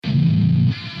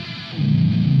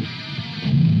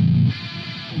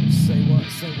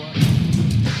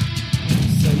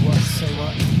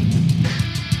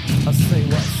Say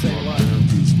what? Say what?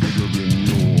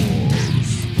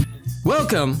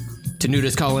 Welcome to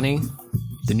Nudist Colony,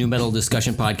 the new metal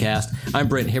discussion podcast. I'm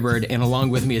Brent Hibbard, and along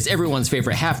with me is everyone's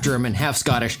favorite half German, half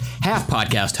Scottish, half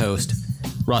podcast host,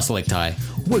 Ross Lichtai.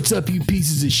 What's up, you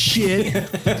pieces of shit?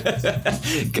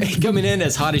 Coming in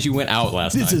as hot as you went out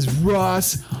last night. This is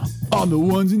Ross on the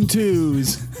ones and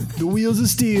twos, the wheels of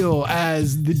steel,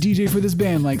 as the DJ for this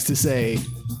band likes to say.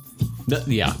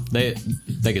 Yeah, that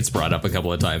gets brought up a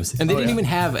couple of times, and they didn't even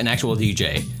have an actual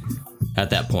DJ at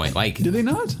that point. Like, Did they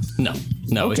not? No.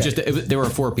 Okay. It's just they were a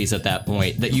four-piece at that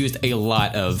point that used a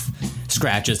lot of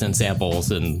scratches and samples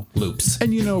and loops.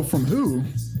 And you know from who?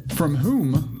 From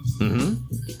whom?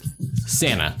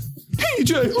 Santa.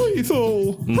 DJ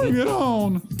Lethal, bring it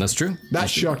on. That's true. That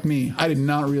shocked me. I did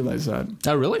not realize that.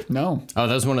 Oh, really? No. Oh,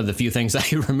 that was one of the few things I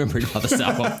remembered about this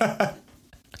album.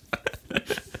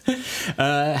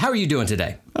 How are you doing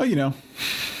today? Oh, you know.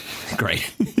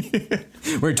 Great.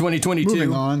 We're in 2022.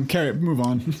 Moving on. Move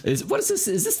on. What is this?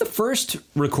 Is this the first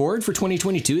record for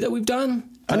 2022 that we've done?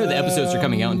 I know the episodes are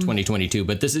coming out in 2022,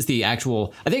 but this is the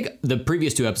actual. I think the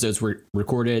previous two episodes were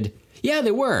recorded. Yeah,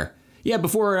 they were. Yeah,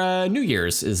 before New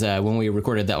Year's is when we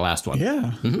recorded that last one.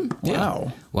 Yeah. Mm-hmm. Wow.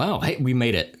 Yeah. Wow. Hey, we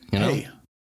made it. You know? Hey,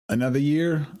 another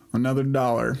year, another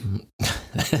dollar.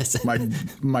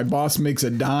 My boss makes a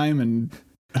dime and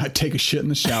I take a shit in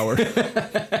the shower. I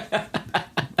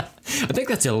think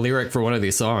that's a lyric for one of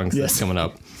these songs that's coming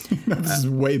up. This is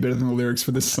way better than the lyrics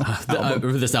for this album.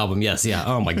 For this album, yes, yeah.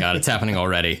 Oh my God, it's happening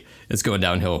already. It's going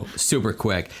downhill super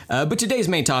quick. But today's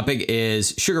main topic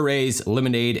is Sugar Ray's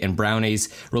Lemonade and Brownies,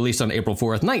 released on April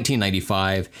 4th,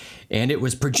 1995. And it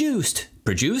was produced.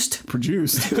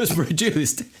 It was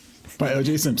produced. By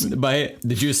O.J. Simpson. By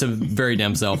the juice of very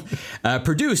damn self.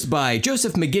 Produced by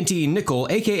Joseph McGinty Nickel,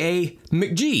 a.k.a.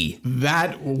 McG.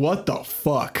 What the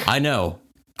fuck? I know.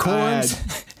 Korn's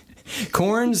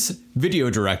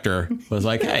video director was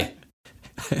like, hey,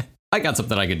 I got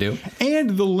something I could do.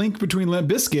 And the link between Limp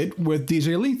Bizkit with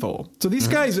DJ Lethal. So these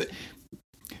guys,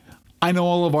 I know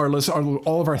all of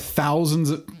our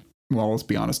thousands, well, let's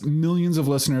be honest, millions of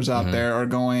listeners out there are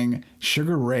going,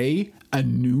 Sugar Ray, a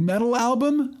new metal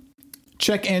album?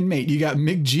 Check and mate. You got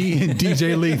Mick G and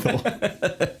DJ Lethal.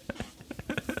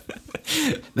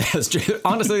 That's true.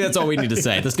 Honestly, that's all we need to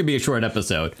say. This could be a short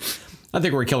episode. I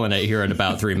think we're killing it here in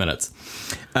about 3 minutes.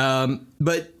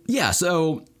 But yeah,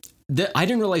 so I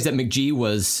didn't realize that McG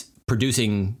was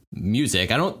producing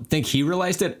music. I don't think he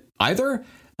realized it either.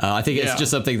 I think it's just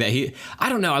something that I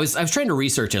don't know. I was trying to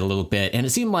research it a little bit, and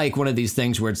it seemed like one of these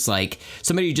things where it's like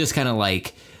somebody just kind of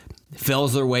like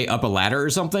fells their way up a ladder or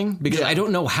something, because I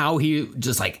don't know how he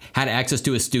just like had access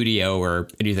to a studio or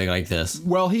anything like this.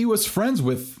 Well, he was friends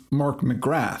with Mark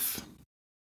McGrath.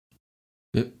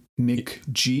 Mick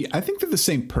G. I think they're the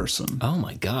same person. Oh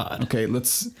my God. Okay,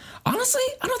 let's. Honestly,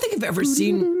 I don't think I've ever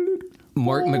seen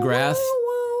Mark McGrath.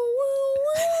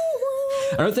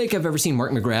 I don't think I've ever seen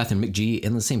Mark McGrath and Mick G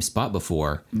in the same spot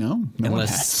before. No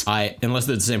unless they're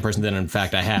the same person. Then in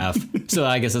fact I have. So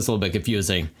I guess that's a little bit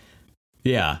confusing.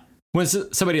 Yeah. When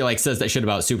somebody like says that shit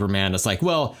about Superman, it's like,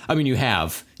 well, I mean, you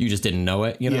just didn't know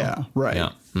it. You know? Yeah. Right.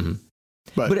 Yeah. Mm-hmm.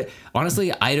 But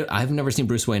honestly, I've never seen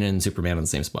Bruce Wayne and Superman in the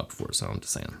same spot before, so I'm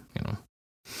just saying,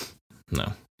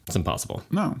 no, it's impossible.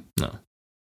 No,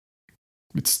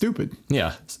 it's stupid.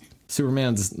 Yeah,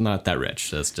 Superman's not that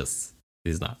rich.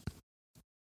 He's not.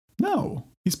 No,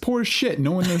 he's poor as shit.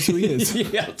 No one knows who he is.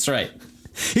 Yeah, that's right.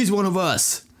 He's one of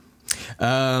us.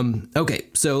 Okay,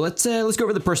 so let's go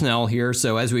over the personnel here.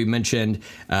 So as we mentioned,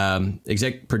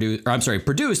 produced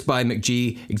by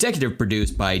McG, executive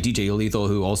produced by DJ Lethal,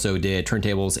 who also did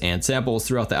turntables and samples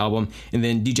throughout the album, and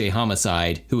then DJ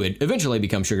Homicide, who would eventually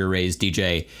become Sugar Ray's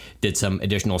DJ, did some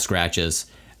additional scratches.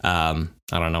 I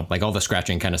don't know, like all the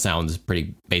scratching kind of sounds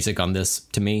pretty basic on this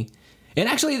to me. And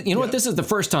actually, you know what? This is the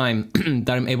first time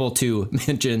that I'm able to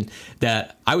mention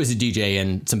that I was a DJ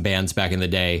in some bands back in the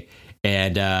day.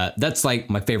 And that's like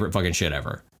my favorite fucking shit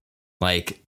ever.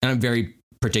 Like, and I'm very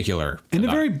particular. And a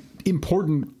very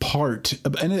important part,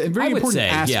 and a very important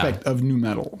aspect of nu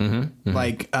metal. Mm-hmm.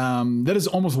 Like, that is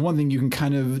almost one thing you can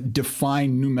kind of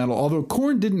define nu metal. Although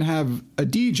Korn didn't have a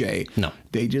DJ. No.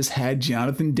 They just had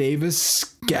Jonathan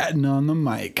Davis scatting on the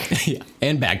mic. Yeah.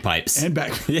 And bagpipes.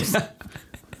 Yeah.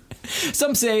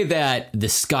 Some say that the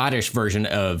Scottish version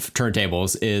of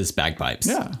turntables is bagpipes.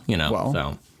 Yeah.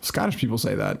 So. Scottish people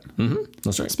say that. Mm-hmm.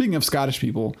 That's right. Speaking of Scottish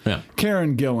people,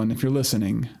 Karen Gillan, if you're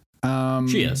listening.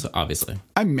 She is, obviously.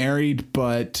 I'm married,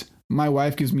 but my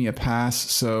wife gives me a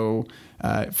pass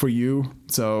for you.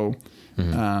 So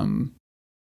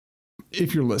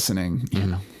if you're listening,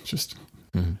 just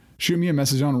Shoot me a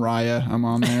message on Raya. I'm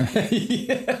on there. You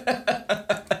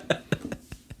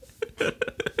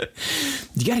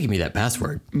got to give me that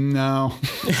password. No.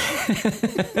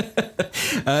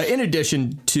 In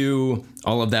addition to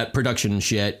all of that production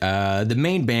shit, the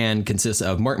main band consists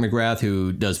of Mark McGrath,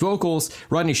 who does vocals,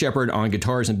 Rodney Shepherd on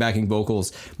guitars and backing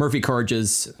vocals, Murphy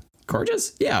Carges?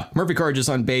 Yeah, Murphy Carges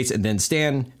on bass, and then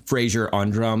Stan Frazier on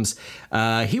drums.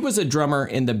 He was a drummer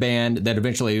in the band that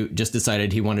eventually just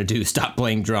decided he wanted to stop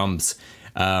playing drums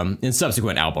in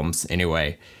subsequent albums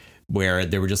anyway, where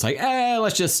they were just like,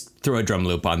 let's just throw a drum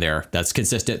loop on there that's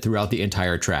consistent throughout the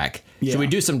entire track. Yeah. Should we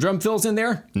do some drum fills in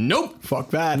there? Nope.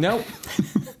 Fuck that. Nope.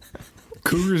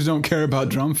 Cougars don't care about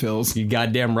drum fills. You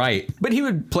goddamn right. But he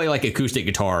would play like acoustic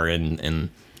guitar and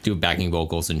do backing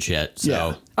vocals and shit. So,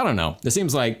 yeah. I don't know. It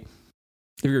seems like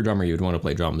if you're a drummer, you'd want to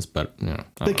play drums, but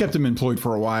they kept him employed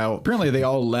for a while. Apparently, they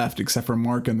all left except for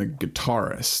Mark and the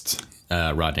guitarist.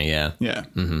 Rodney, yeah. Yeah.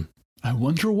 Mm-hmm. I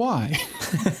wonder why.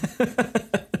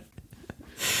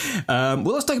 Well,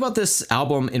 let's talk about this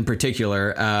album in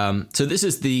particular. So this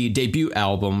is the debut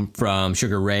album from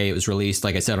Sugar Ray. It was released,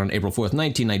 like I said, on April 4th,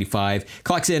 1995.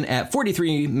 Clocks in at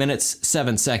 43 minutes,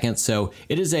 7 seconds. So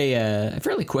it is a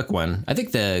fairly quick one. I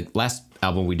think the last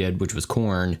album we did, which was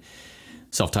Korn,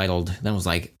 self-titled, that was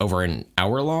like over an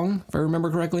hour long, if I remember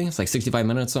correctly. It's like 65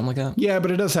 minutes, something like that. Yeah, but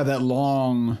it does have that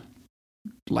long,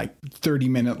 like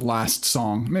 30-minute last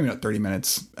song. Maybe not 30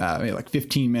 minutes, maybe like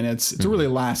 15 minutes. It's a really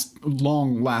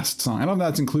long last song. I don't know if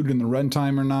that's included in the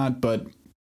runtime or not, but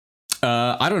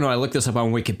I don't know. I looked this up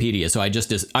on Wikipedia, so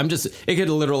it could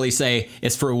literally say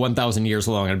it's for 1,000 years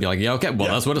long. I'd be like, yeah, okay, well,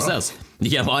 that's what it says.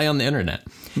 Yeah, lie on the internet.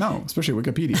 No, especially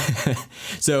Wikipedia.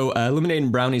 So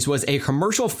Eliminating Brownies was a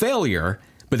commercial failure,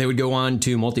 but they would go on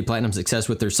to multi-platinum success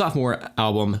with their sophomore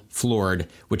album, Floored,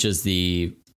 which is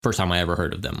the first time I ever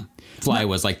heard of them. Fly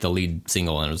was like the lead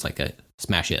single, and it was like a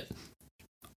smash hit.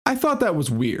 I thought that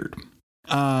was weird.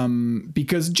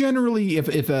 Because generally,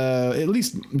 if at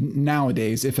least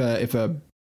nowadays, if a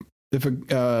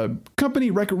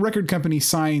company record company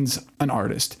signs an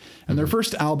artist and their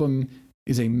first album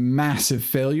is a massive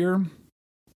failure,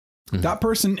 that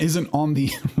person isn't on the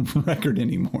record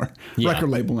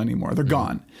label anymore. They're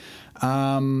gone.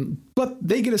 But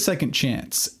they get a second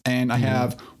chance, and I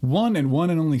have one and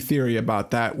only theory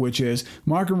about that, which is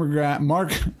Markham McGrath.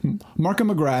 Markham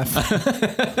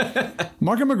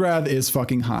McGrath is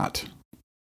fucking hot.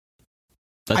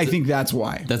 I think that's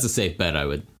why. That's a safe bet. I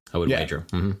would wager.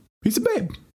 Mm-hmm. He's a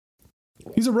babe.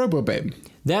 He's a robo babe.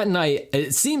 That night,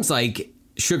 it seems like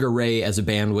Sugar Ray as a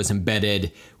band was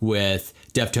embedded with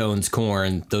Deftones,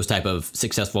 Korn, those type of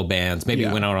successful bands. Maybe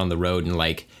went out on the road and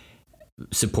like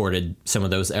supported some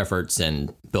of those efforts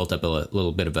and built up a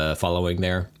little bit of a following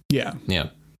there. Yeah.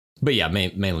 But yeah,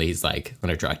 mainly he's like an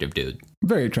attractive dude.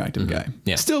 Very attractive guy.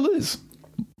 Yeah. Still is.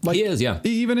 Like, he is, yeah.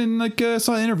 Even in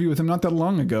saw an interview with him not that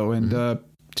long ago, and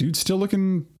dude's still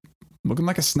looking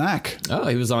like a snack. Oh,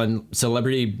 he was on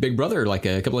Celebrity Big Brother like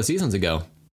a couple of seasons ago.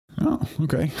 Oh,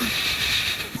 okay.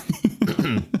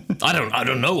 I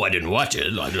don't know. I didn't watch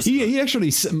it. He actually,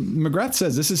 McGrath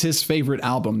says this is his favorite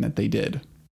album that they did.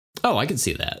 Oh, I can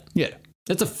see that. Yeah.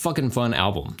 It's a fucking fun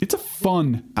album. It's a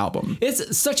fun album.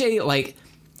 It's such a, like,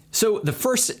 so the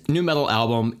first nu metal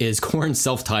album is Korn's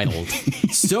self-titled.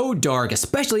 So dark,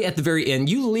 especially at the very end.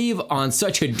 You leave on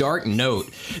such a dark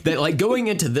note that, like, going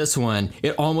into this one,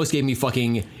 it almost gave me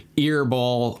fucking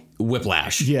earball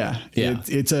whiplash. Yeah.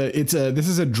 This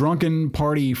is a drunken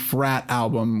party frat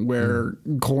album where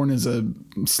Korn is a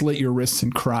slit your wrists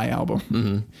and cry album.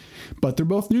 Mm-hmm. But they're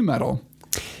both nu metal.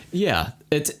 Yeah,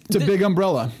 it's a big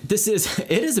umbrella. It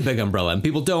is a big umbrella, and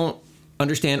people don't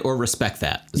understand or respect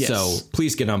that. Yes. So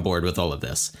please get on board with all of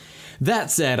this. That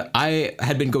said, I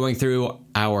had been going through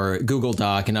our Google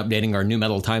Doc and updating our nu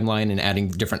metal timeline and adding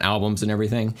different albums and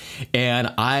everything.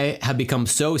 And I have become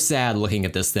so sad looking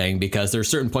at this thing because there's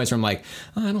certain points where I'm like,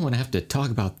 oh, I don't want to have to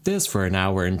talk about this for an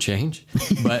hour and change,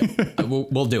 but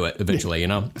we'll do it eventually, you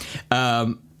know?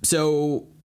 So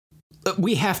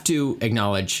we have to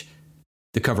acknowledge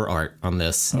the cover art on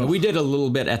this. Oh. We did a little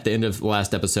bit at the end of the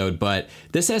last episode, but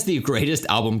this has the greatest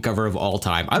album cover of all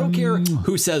time. I don't care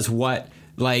who says what.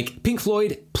 Like, Pink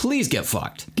Floyd, please get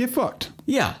fucked. Get fucked.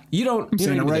 Yeah, you don't... I'm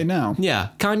saying it right now. Yeah.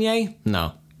 Kanye?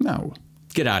 No.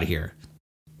 Get out of here.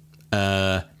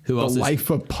 Who else? The Life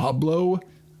of Pablo?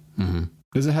 Mm-hmm.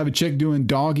 Does it have a chick doing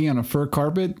doggy on a fur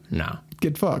carpet? No.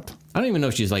 Get fucked. I don't even know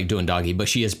if she's, like, doing doggy, but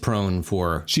she is prone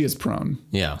for... She is prone.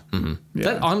 Yeah. Mm-hmm.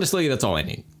 Yeah. Honestly, that's all I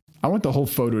need. I want the whole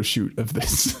photo shoot of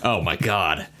this. Oh, my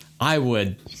God. I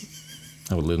would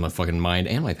I would lose my fucking mind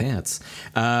and my pants.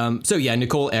 So yeah,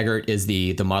 Nicole Eggert is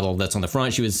the model that's on the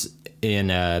front. She was in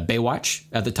Baywatch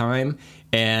at the time,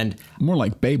 and more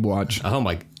like Babe Watch. Oh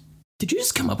my! Did you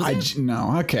just come up with that?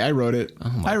 No, okay, I wrote it.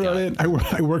 I wrote it. I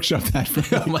workshopped that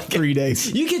for like 3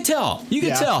 days. You can tell. You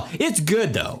can tell. It's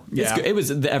good though. It's good. It was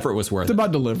the effort was worth it. It's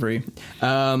about delivery.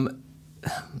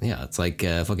 Yeah, it's like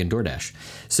fucking DoorDash.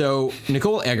 So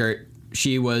Nicole Eggert,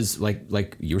 she was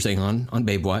like you were saying on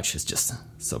Babe Watch. It's just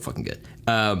so fucking good.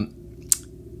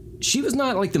 She was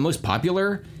not like the most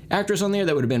popular actress on there.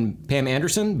 That would have been Pam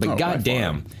Anderson, but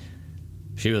goddamn,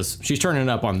 she's turning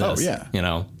up on this. Oh yeah, you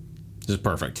know, this is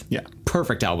perfect. Yeah,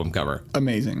 perfect album cover.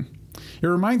 Amazing. It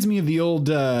reminds me of the old,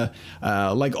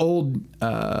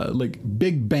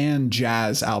 big band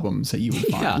jazz albums that you would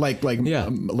find,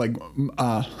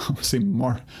 say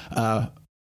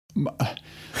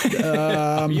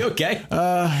Are you okay?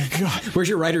 God. Where's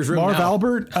your writer's room Marv now?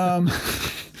 Albert?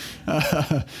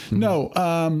 No.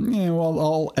 Well,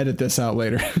 I'll edit this out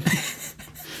later.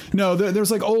 No, there's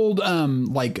like old,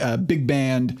 big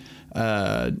band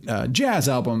jazz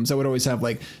albums that would always have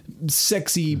like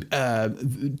sexy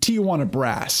Tijuana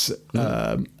brass.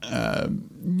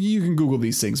 You can Google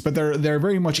these things, but they're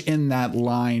very much in that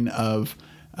line of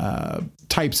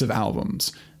types of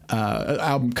albums,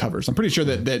 album covers. I'm pretty sure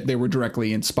that they were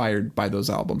directly inspired by those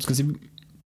albums because.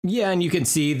 Yeah, and you can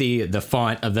see the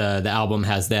font of the album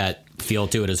has that feel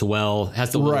to it as well. It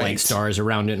has the little like stars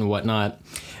around it and whatnot.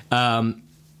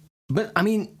 But I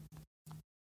mean,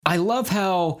 I love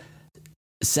how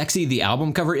sexy the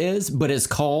album cover is, but it's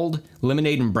called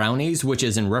Lemonade and Brownies, which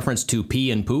is in reference to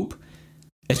pee and poop.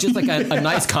 It's just like a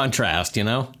nice contrast, you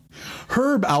know?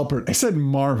 Herb Alpert. I said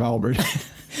Marv Albert,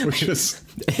 which is...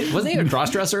 Wasn't he a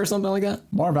crossdresser or something like that?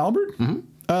 Marv Albert?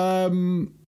 Mm-hmm.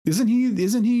 Isn't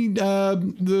he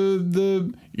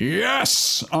the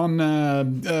yes on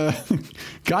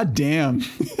God damn.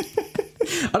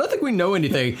 I don't think we know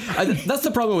anything. That's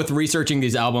the problem with researching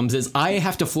these albums is I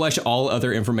have to flesh all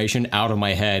other information out of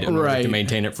my head in order to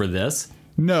maintain it for this.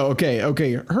 No, okay.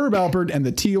 Herb Alpert and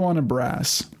the Tijuana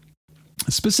Brass.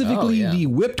 Specifically, the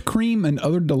Whipped Cream and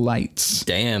Other Delights.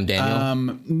 Damn,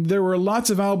 Daniel. There were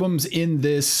lots of albums in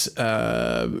this,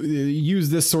 use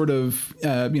this sort of,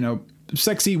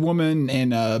 sexy woman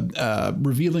and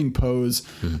revealing pose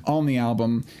on the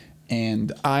album.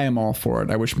 And I am all for it.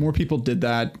 I wish more people did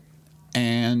that.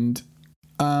 And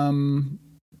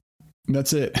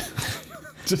that's it.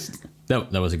 Just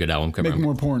that was a good album cover. Make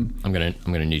more porn. I'm gonna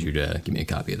need you to give me a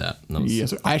copy of that.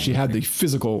 Yes, I actually had the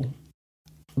physical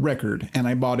record, and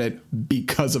I bought it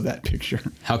because of that picture.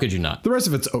 How could you not? The rest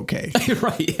of it's okay.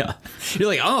 Right? Yeah. You're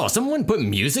like, oh, someone put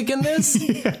music in this?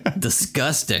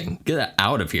 Disgusting. Get that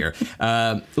out of here.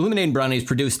 Lemonade and Brownies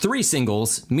produced 3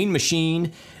 singles: Mean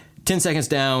Machine, 10 Seconds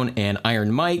Down, and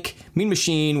Iron Mike. Mean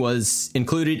Machine was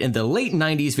included in the late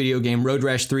 90s video game Road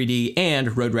Rash 3D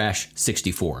and Road Rash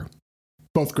 64.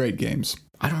 Both great games.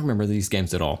 I don't remember these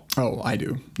games at all. Oh, I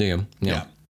do. Do you? Yeah.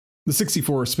 The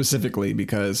 64 specifically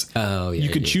because you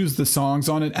could choose the songs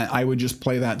on it, and I would just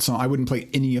play that song. I wouldn't play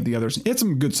any of the others. It had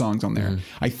some good songs on there.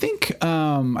 I think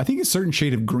A Certain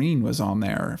Shade of Green was on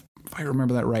there, if I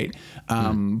remember that right.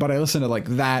 But I listened to like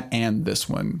that and this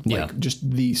one, like just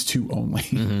these two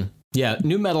only. Yeah,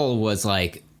 nu metal was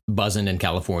like buzzing in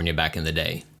California back in the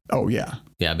day. Oh yeah,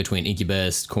 yeah, between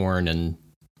Incubus, Korn, and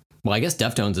I guess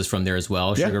Deftones is from there as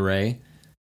well. Sugar Ray.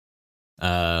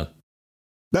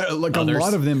 Others. A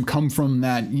lot of them come from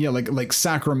that, like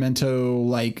Sacramento,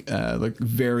 like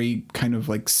very kind of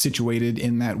like situated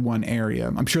in that one area.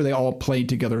 I'm sure they all played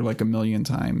together like a million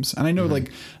times. And I know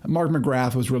like Mark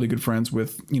McGrath was really good friends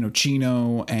with,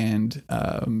 Chino. And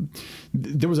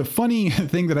there was a funny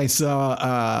thing that I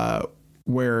saw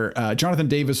where Jonathan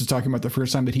Davis was talking about the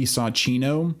first time that he saw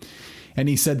Chino. And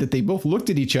he said that they both looked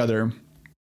at each other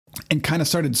and kind of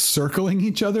started circling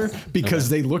each other because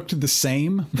they looked the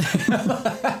same.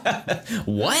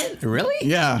 What? Really?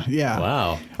 Yeah.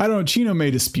 Wow. I don't know. Chino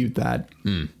may dispute that.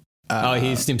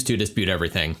 He seems to dispute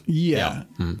everything. Yeah.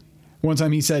 One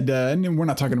time he said, and we're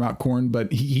not talking about Korn,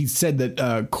 but he said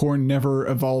that Korn never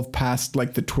evolved past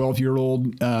like the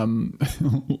 12-year-old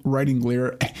writing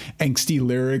angsty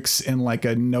lyrics in like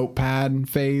a notepad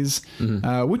phase,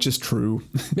 which is true.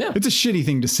 Yeah. It's a shitty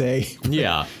thing to say.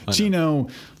 Yeah. Chino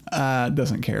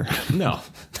doesn't care. No.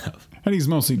 And he's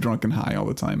mostly drunk and high all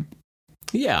the time.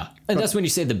 Yeah. And that's when you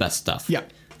say the best stuff. Yeah.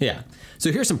 Yeah.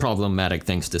 So here's some problematic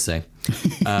things to say.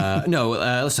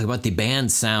 Let's talk about the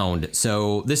band sound.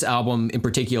 So this album in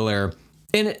particular,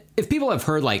 and if people have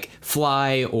heard like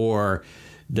Fly or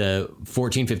the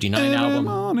 1459 album.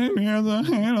 Morning, here's a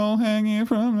halo hanging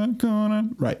from the corner.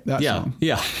 Right, that song.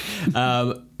 Yeah.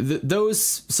 Those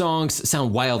songs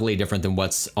sound wildly different than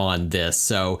what's on this.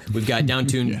 So we've got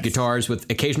down-tuned guitars with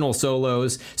occasional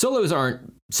solos. Solos aren't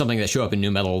something that show up in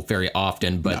nu metal very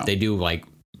often, but they do like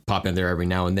pop in there every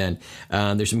now and then.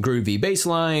 There's some groovy bass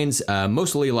lines,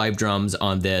 mostly live drums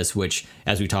on this, which,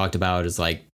 as we talked about, is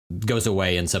like goes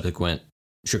away in subsequent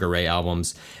Sugar Ray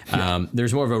albums.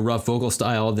 There's more of a rough vocal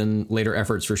style than later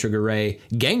efforts for Sugar Ray.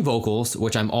 Gang vocals,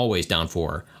 which I'm always down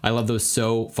for. I love those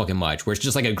so fucking much, where it's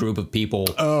just like a group of people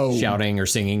shouting or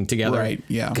singing together. Right,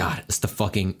 yeah. God, it's the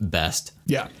fucking best.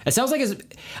 Yeah. It sounds like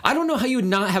I don't know how you would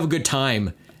not have a good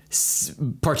time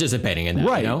participating in that,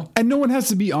 right? You know? And no one has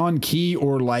to be on key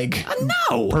or like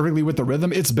perfectly with the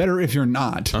rhythm. It's better if you're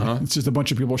not. It's just a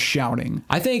bunch of people shouting.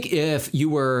 I think if you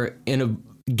were in a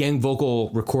gang vocal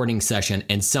recording session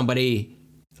and somebody,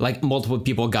 like multiple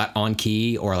people, got on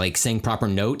key or like sang proper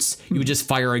notes, you would just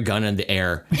fire a gun in the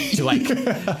air to like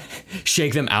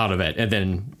shake them out of it and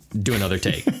then do another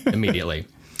take immediately.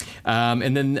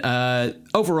 And then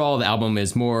overall, the album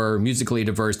is more musically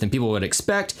diverse than people would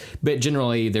expect, but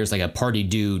generally there's like a party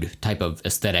dude type of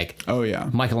aesthetic. Oh, yeah.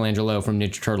 Michelangelo from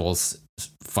Ninja Turtles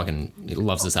fucking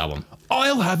loves this album.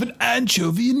 I'll have an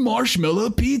anchovy and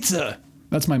marshmallow pizza.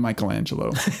 That's my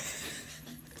Michelangelo.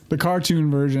 The cartoon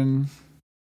version.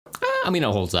 I mean, it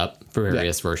holds up for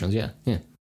various versions. Yeah.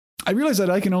 I realize that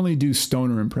I can only do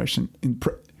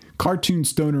cartoon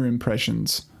stoner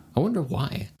impressions. I wonder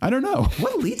why. I don't know.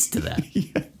 What leads to that?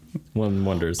 One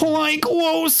wonders. Like,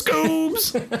 whoa,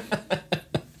 Scoobs.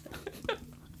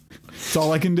 That's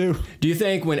all I can do. Do you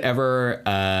think whenever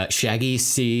Shaggy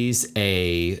sees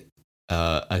a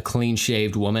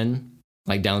clean-shaved woman,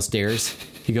 like downstairs,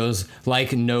 he goes,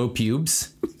 like, no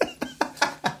pubes?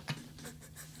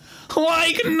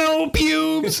 Like, no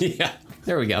pubes. Yeah,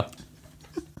 there we go.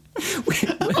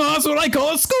 That's what I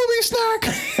call a Scooby snack.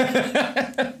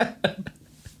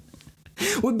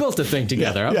 We built a thing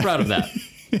together. I'm proud of that.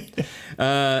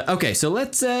 Okay, so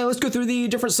let's go through the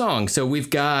different songs. So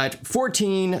we've got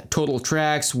 14 total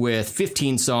tracks with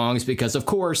 15 songs because, of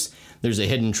course, there's a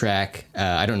hidden track.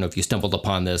 I don't know if you stumbled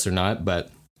upon this or not,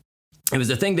 but it was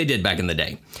a thing they did back in the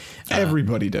day.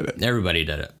 Everybody did it. Everybody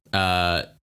did it.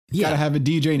 You gotta have a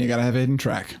DJ and you gotta have a hidden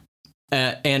track.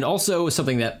 And also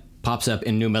something that pops up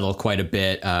in nu metal quite a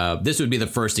bit. This would be the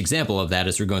first example of that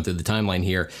as we're going through the timeline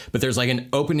here. But there's like an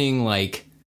opening like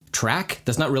track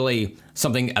that's not really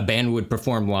something a band would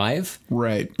perform live.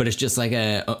 Right. But it's just like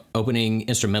a opening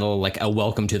instrumental, like a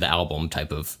welcome to the album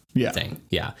type of thing.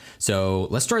 Yeah. So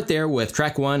let's start there with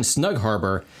track 1, Snug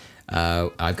Harbor.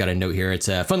 I've got a note here. It's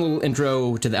a fun little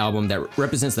intro to the album that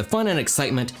represents the fun and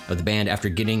excitement of the band after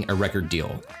getting a record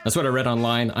deal. That's what I read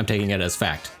online. I'm taking it as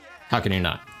fact. How can you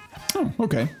not? Oh,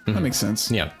 okay. That makes sense.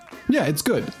 Yeah. Yeah, it's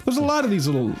good. There's a lot of these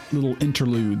little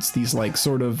interludes, these like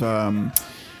sort of groovy,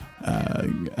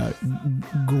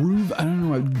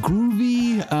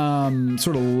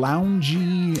 sort of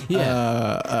loungy.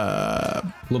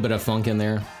 A little bit of funk in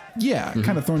there. Yeah,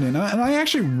 kind of thrown in. And I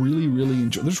actually really, really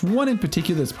enjoy. There's one in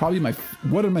particular that's probably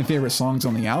one of my favorite songs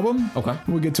on the album. Okay.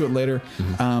 We'll get to it later.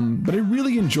 But I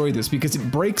really enjoy this because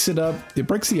it breaks it up. It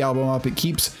breaks the album up.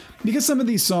 Because some of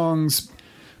these songs,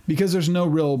 because there's no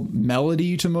real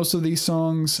melody to most of these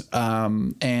songs,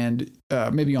 and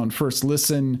maybe on first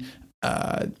listen,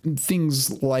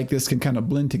 things like this can kind of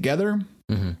blend together.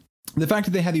 The fact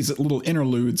that they have these little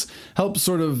interludes helps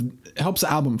the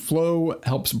album flow,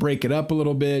 helps break it up a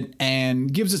little bit,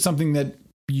 and gives it something that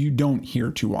you don't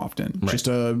hear too often. Right. Just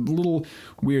a little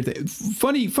weird thing.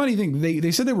 Funny thing.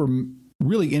 They said they were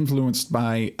really influenced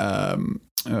by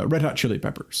Red Hot Chili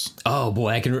Peppers. Oh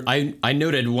boy, I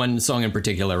noted one song in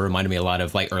particular reminded me a lot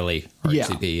of like early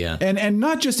RCP, yeah. And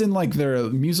not just in like their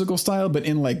musical style, but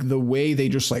in like the way they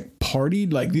just like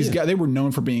partied. Like these guys, they were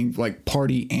known for being like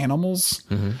party animals.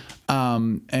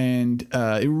 And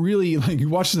it really, like, you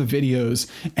watch the videos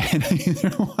and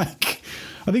they're like,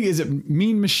 I think, is it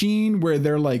Mean Machine, where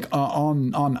they're like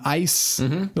on ice?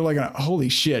 They're like, holy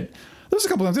shit. There's a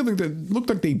couple times that looked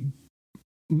like they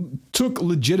took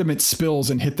legitimate spills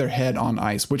and hit their head on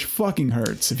ice, which fucking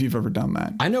hurts if you've ever done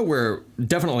that. I know we're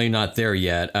definitely not there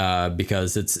yet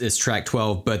because it's track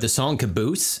 12, but the song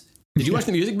Caboose, did you watch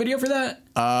the music video for that?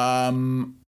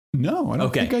 No, I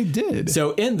don't think I did.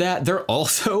 So in that, they're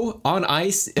also on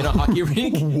ice in a hockey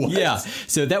rink. What? Yeah.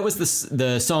 So that was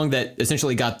the song that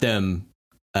essentially got them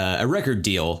a record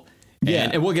deal.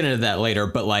 And we'll get into that later.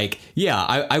 But like,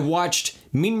 I watched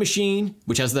Mean Machine,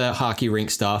 which has the hockey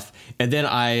rink stuff. And then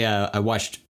I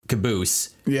watched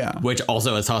Caboose. Yeah. Which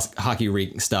also has hockey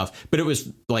rink stuff, but it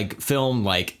was like filmed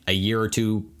like a year or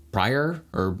two prior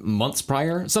or months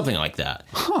prior, something like that.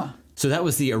 Huh. So that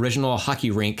was the original hockey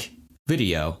rink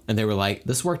video, and they were like,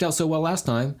 "This worked out so well last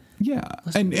time." Yeah,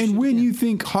 and when you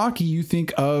think hockey, you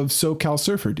think of SoCal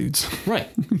Surfer dudes. Right,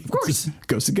 of course,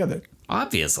 goes together.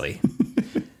 Obviously.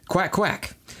 Quack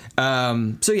quack.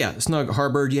 So yeah, Snug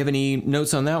Harbor. Do you have any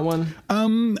notes on that one?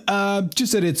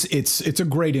 Just that it's a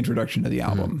great introduction to the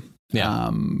album.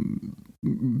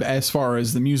 Mm-hmm. Yeah. As far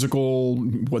as the musical,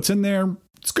 what's in there,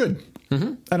 it's good.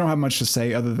 Mm-hmm. I don't have much to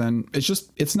say other than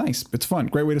it's nice. It's fun.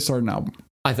 Great way to start an album.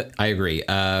 I agree.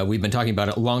 We've been talking about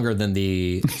it longer than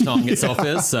the song itself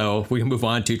is, so we can move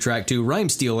on to track 2, Rhyme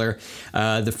Stealer,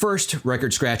 the first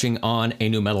record scratching on a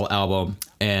new metal album,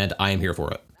 and I am here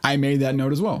for it. I made that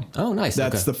note as well. Oh, nice.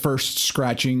 That's the first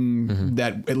scratching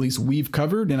that at least we've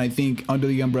covered, and I think under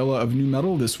the umbrella of new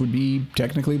metal, this would be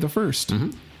technically the first.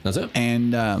 Mm-hmm. That's it.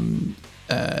 And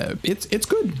it's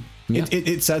good. Yeah.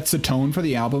 It sets the tone for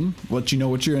the album, lets you know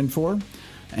what you're in for,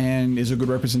 and is a good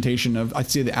representation of, I'd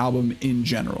say, the album in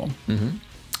general. Mm-hmm.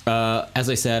 As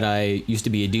I said, I used to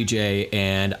be a DJ,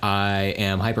 and I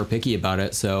am hyper picky about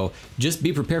it, so just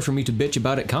be prepared for me to bitch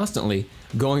about it constantly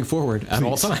going forward at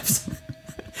all times.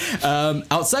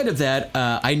 Outside of that,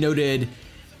 I noted,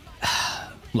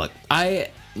 look, I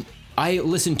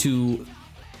listened to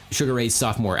Sugar Ray's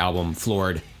sophomore album,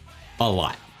 Floored, a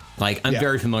lot. Like, I'm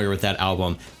very familiar with that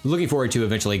album. Looking forward to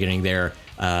eventually getting there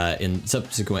in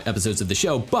subsequent episodes of the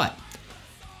show. But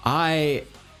I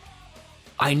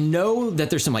know that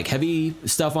there's some like heavy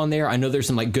stuff on there. I know there's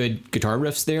some like good guitar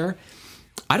riffs there.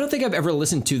 I don't think I've ever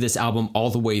listened to this album all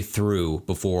the way through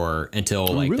before until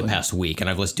the past week. And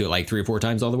I've listened to it like 3 or 4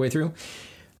 times all the way through.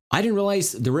 I didn't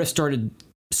realize the riff started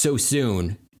so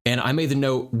soon. And I made the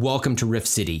note, welcome to Riff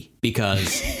City,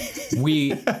 because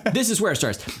this is where it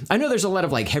starts. I know there's a lot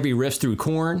of like heavy riffs through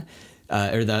Korn,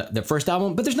 or the first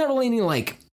album, but there's not really any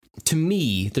like, to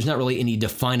me, there's not really any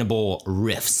definable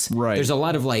riffs. Right. There's a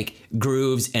lot of like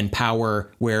grooves and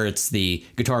power where it's the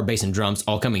guitar, bass, and drums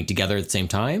all coming together at the same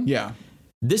time. Yeah.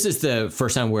 This is the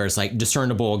first time where it's like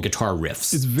discernible guitar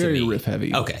riffs. It's very riff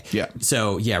heavy. Okay. Yeah.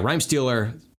 So yeah, Rhyme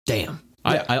Stealer, damn.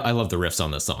 Yeah. I love the riffs on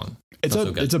this song.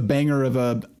 It's a banger of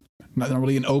a, not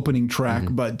really an opening track,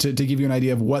 but to give you an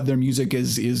idea of what their music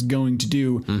is going to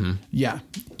do. Yeah,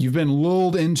 you've been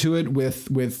lulled into it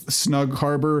with Snug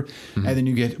Harbor, and then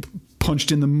you get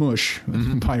punched in the mush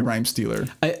by Rhyme Stealer.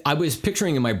 I was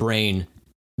picturing in my brain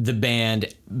the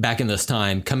band back in this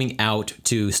time coming out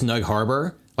to Snug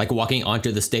Harbor, like walking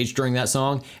onto the stage during that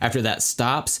song. After that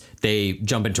stops, they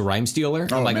jump into Rhyme Stealer.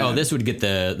 I'm like, oh, this would get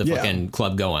the fucking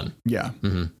club going. Yeah.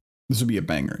 This would be a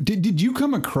banger. Did you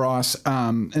come across,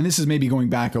 and this is maybe going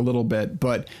back a little bit,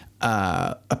 but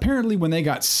apparently when they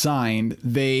got signed,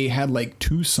 they had like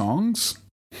 2 songs.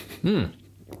 I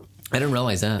didn't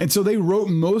realize that. And so they wrote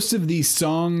most of these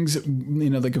songs,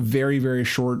 like a very, very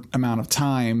short amount of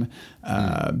time,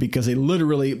 because they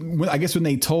literally, I guess when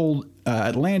they told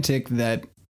Atlantic that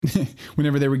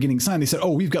whenever they were getting signed, they said,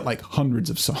 oh, we've got like hundreds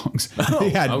of songs. They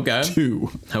had 2.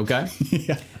 Okay.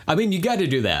 Yeah. I mean, you got to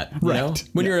do that. You know?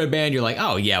 When you're in a band, you're like,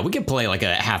 oh, yeah, we could play like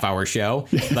a half-hour show.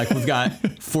 Like, we've got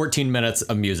 14 minutes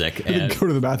of music. And go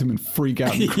to the bathroom and freak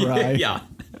out and cry. Yeah.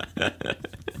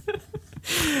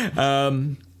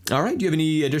 All right. Do you have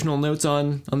any additional notes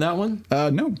on that one?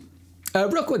 No.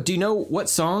 Real quick, do you know what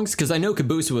songs? Because I know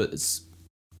Caboose was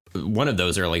one of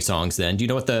those early songs then. Do you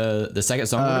know what the second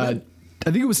song would have been? I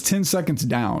think it was 10 Seconds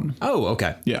Down. Oh,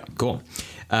 okay. Yeah. Cool.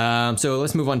 So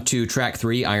let's move on to track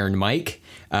 3, Iron Mike.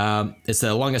 It's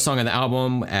the longest song on the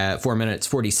album at 4 minutes,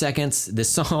 40 seconds. This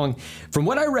song, from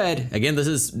what I read, again,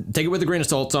 take it with a grain of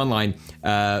salt, it's online,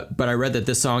 but I read that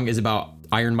this song is about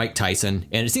Iron Mike Tyson,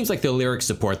 and it seems like the lyrics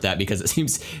support that, because it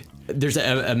seems there's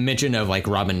a mention of like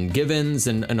Robin Givens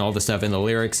and all the stuff in the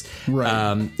lyrics.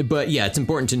 Right. But yeah, it's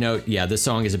important to note, this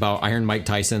song is about Iron Mike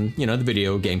Tyson, the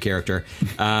video game character.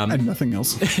 And nothing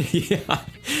else. Yeah.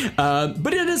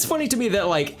 But it is funny to me that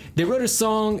like they wrote a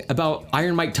song about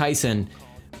Iron Mike Tyson,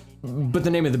 but the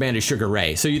name of the band is Sugar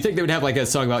Ray. So you'd think they would have like a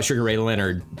song about Sugar Ray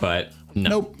Leonard, but no.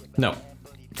 Nope. No.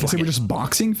 Guess they were just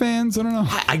boxing fans? I don't know.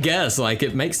 I guess, like,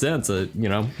 it makes sense.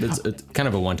 It's kind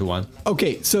of a one-to-one.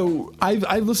 Okay, so I've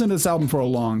listened to this album for a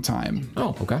long time.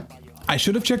 Oh, okay. I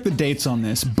should have checked the dates on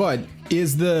this, but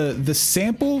is the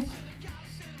sample,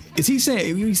 he's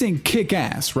saying kick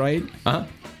ass, right? Uh-huh.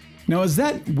 Now, is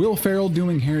that Will Ferrell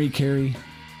doing Harry Carey?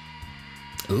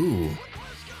 Ooh.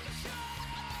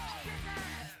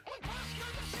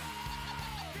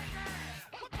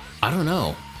 I don't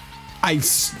know.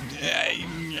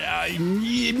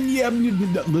 Yeah,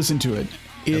 listen to it.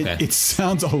 It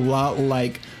sounds a lot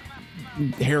like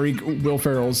Will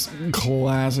Ferrell's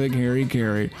classic Harry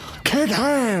Carey. Kick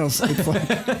ass! It's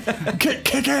like,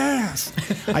 kick ass!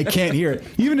 I can't hear it.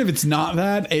 Even if it's not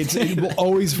that, it will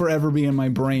always forever be in my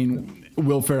brain.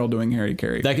 Will Ferrell doing Harry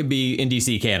Carey. That could be in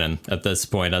DC canon at this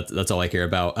point. That's all I care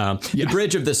about. The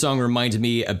bridge of this song reminds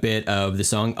me a bit of the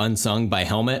song Unsung by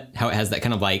Helmet. How it has that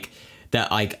kind of like that,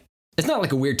 like, it's not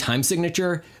like a weird time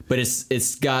signature, but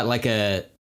it's got like a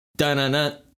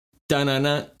da-na-na,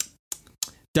 da-na-na,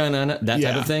 da-na-na, that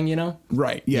type of thing, you know?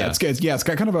 Right. Yeah. It's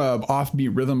got kind of a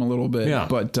offbeat rhythm a little bit. Yeah.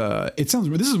 But this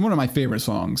is one of my favorite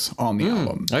songs on the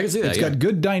album. I can see that. It's got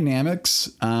good dynamics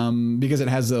because it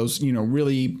has those,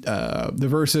 really the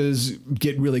verses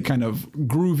get really kind of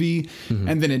groovy,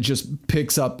 and then it just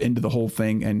picks up into the whole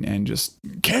thing and just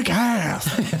kick ass.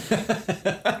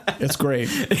 It's great.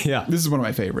 Yeah. This is one of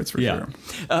my favorites for sure.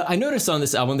 I noticed on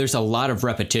this album there's a lot of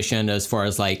repetition as far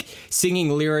as like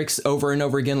singing lyrics over and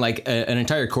over again, like an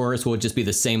entire chorus will just be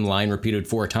the same line repeated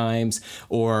 4 times,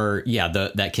 or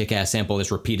that kick-ass sample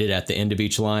is repeated at the end of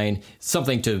each line,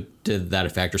 something to that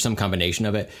effect, or some combination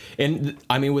of it. And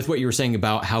I mean, with what you were saying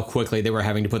about how quickly they were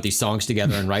having to put these songs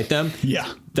together and write them,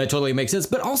 that totally makes sense.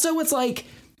 But also it's like,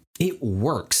 it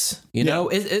works, you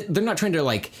know? They're not trying to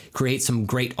like create some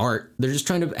great art. They're just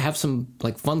trying to have some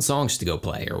like fun songs to go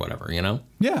play or whatever, you know?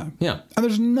 Yeah. And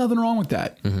there's nothing wrong with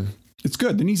that. It's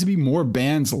good. There needs to be more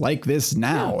bands like this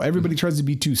now. Everybody tries to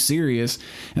be too serious.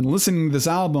 And listening to this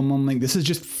album, I'm like, this is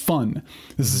just fun.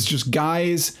 This is just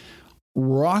guys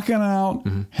rocking out,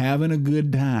 having a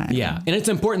good time. Yeah. And it's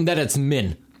important that it's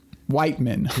men. White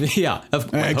men. Yeah.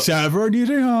 Except for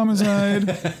DJ Homicide.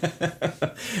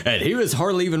 And he was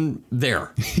hardly even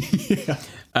there.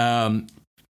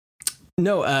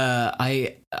 No,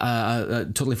 I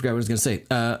totally forgot what I was going to say.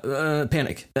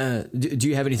 Panic. Do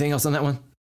you have anything else on that one?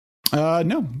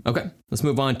 No. Okay, let's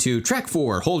move on to track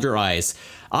 4, Hold Your Eyes.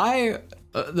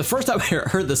 The first time I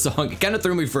heard the song, it kind of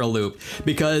threw me for a loop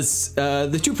because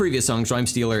the 2 previous songs, Rhyme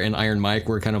Stealer and Iron Mike,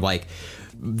 were kind of like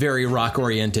very rock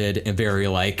oriented and very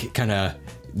like kind of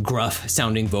gruff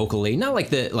sounding vocally. Not like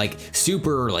the like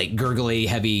super like gurgly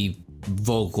heavy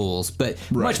vocals, but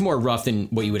much more rough than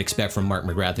what you would expect from Mark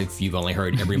McGrath if you've only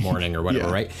heard Every Morning or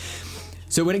whatever, right?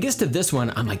 So when it gets to this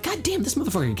one, I'm like, God damn, this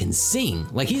motherfucker can sing.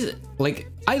 Like he's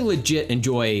like, I legit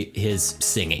enjoy his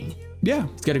singing. Yeah.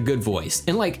 He's got a good voice.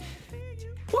 And like,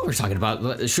 what we're talking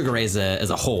about, Sugar Ray as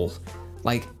a whole,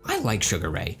 like, I like Sugar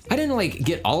Ray. I didn't like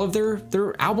get all of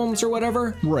their albums or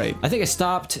whatever. Right. I think I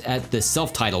stopped at the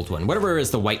self-titled one, whatever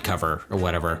is the white cover or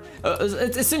whatever.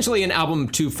 It's essentially an album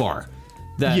too far.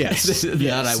 That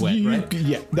I went, right?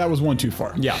 Yeah, that was one too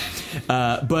far. Yeah.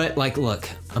 But like, look,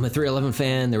 I'm a 311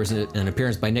 fan. There was an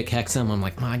appearance by Nick Hexum. I'm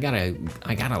like, I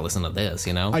gotta listen to this,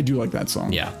 you know? I do like that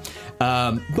song. Yeah.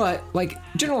 But like,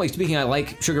 generally speaking, I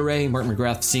like Sugar Ray. Mark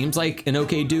McGrath seems like an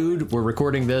okay dude. We're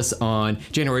recording this on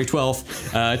January 12th,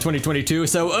 2022.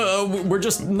 So we're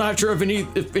just not sure if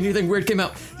anything weird came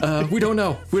out. We don't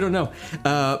know.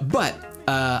 But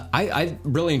I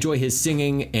really enjoy his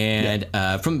singing, and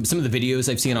from some of the videos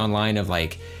I've seen online of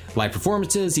like live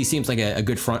performances, he seems like a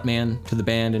good front man to the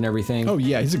band and everything. Oh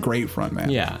yeah, he's a great front man.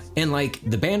 Yeah, and like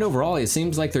the band overall, it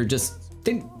seems like they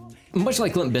much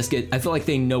like Limp Bizkit, I feel like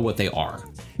they know what they are.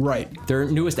 Right. Their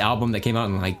newest album that came out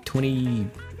in like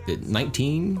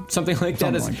 2019, something like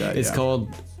that. It's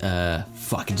called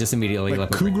it just immediately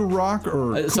like Cougar Rock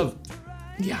or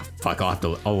yeah, fuck,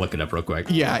 I'll look it up real quick.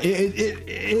 Yeah,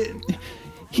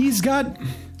 he's got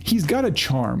a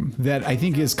charm that I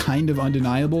think is kind of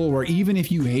undeniable, where even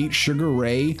if you hate Sugar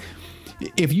Ray,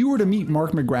 if you were to meet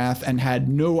Mark McGrath and had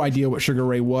no idea what Sugar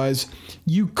Ray was,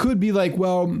 you could be like,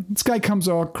 well, this guy comes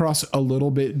across a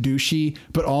little bit douchey,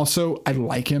 but also I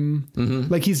like him.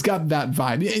 Like he's got that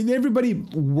vibe. And everybody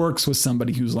works with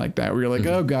somebody who's like that, where you're like,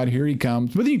 oh God, here he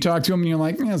comes. But then you talk to him and you're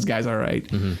like, this guy's all right.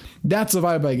 That's the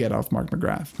vibe I get off Mark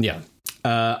McGrath. Yeah.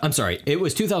 I'm sorry. It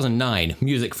was 2009,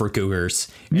 Music for Cougars.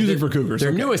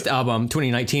 Their newest album,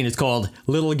 2019, is called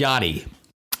Little Gotti.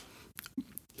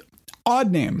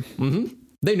 Odd name.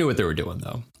 They knew what they were doing,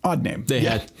 though. Odd name. They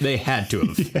had to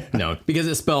have known, because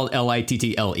it's spelled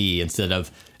Little instead of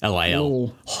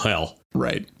Lil. Hell.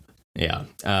 Right. Yeah.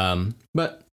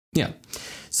 But yeah.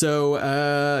 So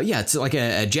it's like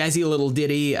a jazzy little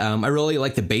ditty. I really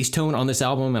like the bass tone on this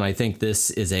album, and I think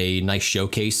this is a nice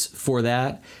showcase for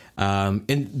that.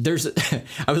 And there's,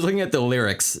 I was looking at the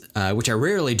lyrics, which I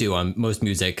rarely do on most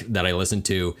music that I listen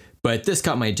to, but this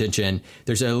caught my attention.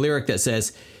 There's a lyric that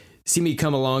says, "See me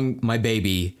come along, my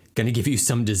baby, gonna give you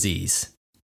some disease."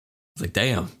 It's like,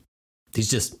 damn, his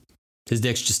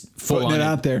dick's just full putting on it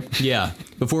out there. Yeah.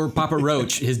 Before Papa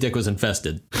Roach, his dick was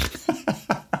infested.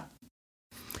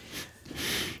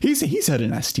 He's had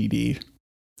an STD.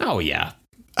 Oh yeah.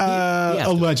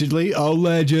 Allegedly.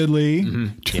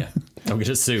 Yeah. Don't get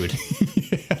us sued.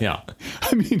 Yeah.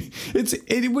 I mean,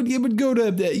 it would go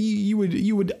to you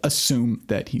would assume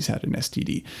that he's had an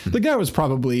STD. The guy was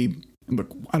probably,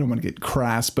 look, I don't want to get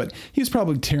crass, but he was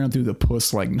probably tearing through the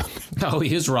puss like nothing. Oh,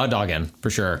 he was raw dogging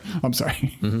for sure. I'm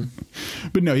sorry.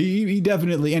 But no, he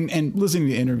definitely, and listening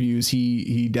to interviews,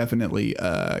 he definitely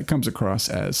comes across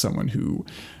as someone who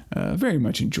very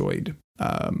much enjoyed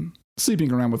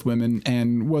sleeping around with women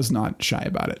and was not shy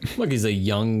about it. Look, he's a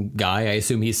young guy. I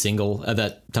assume he's single at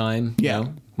that time. Yeah. You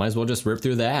know? Might as well just rip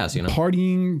through the ass, you know?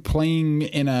 Partying, playing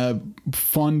in a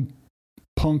fun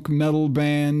punk metal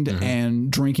band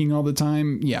and drinking all the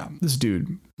time. Yeah, this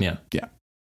dude. Yeah. Yeah.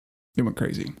 It went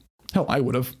crazy. Hell, I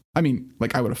would have. I mean,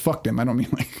 like, I would have fucked him. I don't mean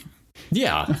like.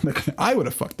 Yeah. I would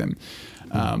have fucked him.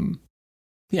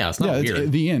 Yeah, it's not weird.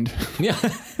 It's the end. Yeah.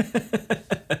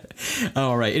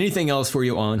 All right. Anything else for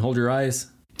you on Hold Your Eyes?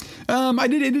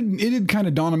 It did kind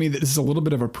of dawn on me that this is a little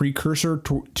bit of a precursor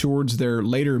towards their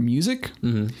later music,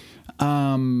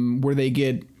 where they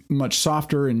get much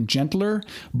softer and gentler.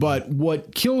 But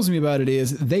what kills me about it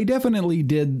is they definitely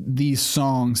did these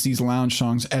songs, these lounge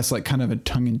songs, as like kind of a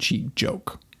tongue-in-cheek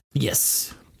joke.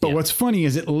 Yes. But what's funny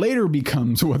is it later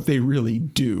becomes what they really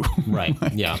do. Right.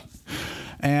 Yeah.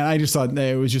 And I just thought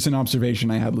that it was just an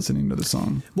observation I had listening to the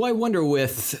song. Well, I wonder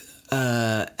with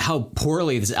how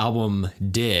poorly this album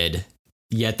did,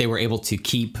 yet they were able to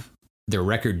keep their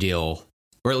record deal,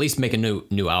 or at least make a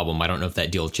new album. I don't know if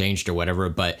that deal changed or whatever,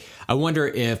 but I wonder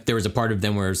if there was a part of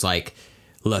them where it's like,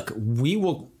 look, we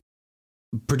will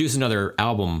produce another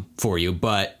album for you,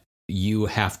 but you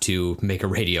have to make a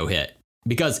radio hit.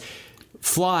 Because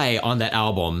Fly on that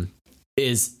album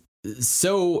is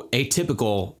so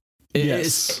atypical.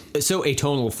 Yes. It's so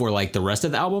atonal for like the rest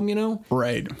of the album, you know?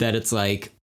 Right. That it's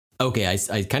like, okay,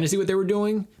 I kind of see what they were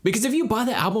doing. Because if you buy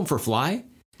the album for Fly,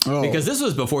 because this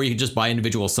was before you could just buy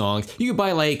individual songs, you could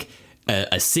buy like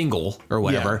a single or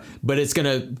whatever, but it's going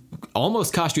to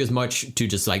almost cost you as much to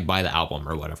just like buy the album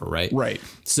or whatever, right? Right.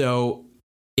 So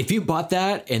if you bought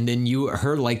that and then you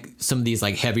heard like some of these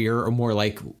like heavier or more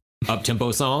like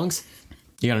up-tempo songs,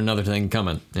 you got another thing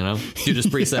coming, you know? You just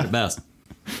preset at best.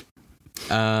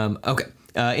 Okay.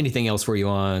 Anything else for you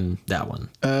on that one?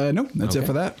 No, that's it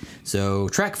for that. So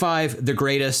track 5, The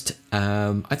Greatest.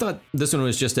 I thought this one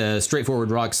was just a straightforward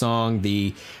rock song.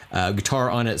 The guitar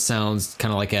on it sounds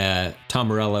kind of like a Tom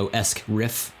Morello-esque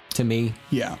riff to me.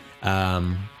 Yeah.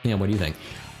 Yeah, what do you think?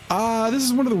 This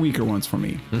is one of the weaker ones for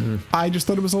me. I just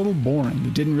thought it was a little boring.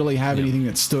 It didn't really have anything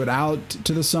that stood out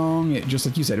to the song. It just,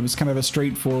 like you said, it was kind of a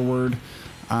straightforward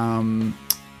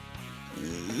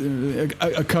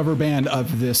a cover band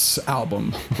of this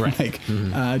album, right? Like,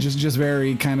 just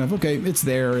very kind of, okay, it's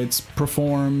there, it's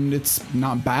performed, it's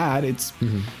not bad, it's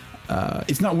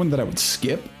not one that I would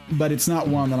skip, but it's not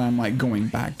one that I'm like going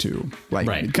back to. Like,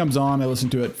 it comes on, I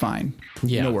listen to it, fine,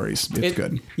 no worries, it's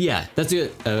good. Yeah, that's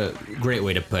a great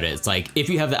way to put it. It's like if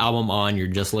you have the album on, you're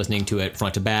just listening to it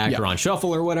front to back or on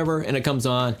shuffle or whatever, and it comes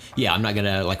on. Yeah, I'm not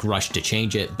gonna like rush to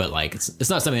change it, but like it's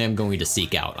not something I'm going to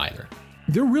seek out either.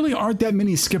 There really aren't that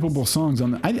many skippable songs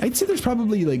on I'd say there's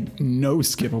probably like no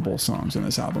skippable songs on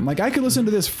this album. Like I could listen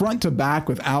to this front to back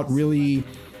without really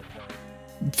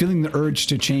feeling the urge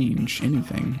to change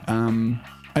anything.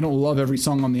 I don't love every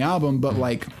song on the album, but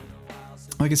like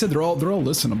I said, they're all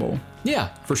listenable.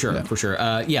 Yeah, for sure, for sure.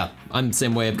 Yeah, I'm the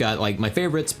same way. I've got like my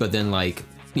favorites, but then like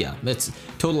it's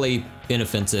totally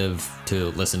inoffensive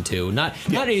to listen to. Not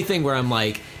anything where I'm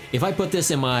like, if I put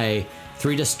this in my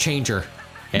 3-disc changer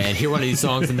and hear one of these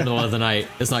songs in the middle of the night,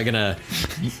 it's not gonna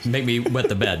make me wet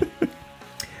the bed.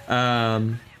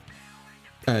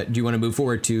 Do you want to move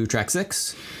forward to track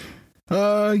 6?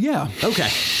 Yeah. Okay.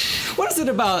 What is it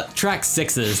about track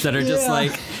 6s that are just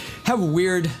like have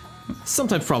weird,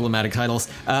 sometimes problematic titles?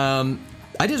 I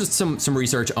did some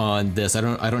research on this.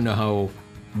 I don't know how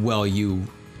well you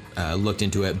looked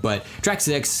into it, but track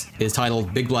 6 is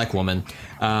titled Big Black Woman.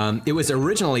 It was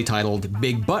originally titled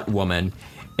Big Butt Woman.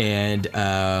 And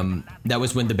that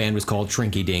was when the band was called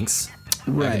Shrinky Dinks.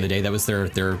 Back in the day, that was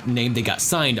their name they got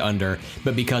signed under.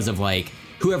 But because of like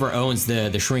whoever owns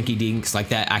the Shrinky Dinks, like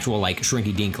that actual like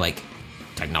Shrinky Dink like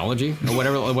technology or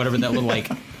whatever that little like.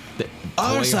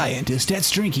 Our scientists at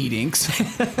Shrinky Dinks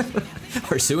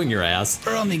are suing your ass.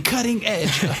 We're on the cutting edge.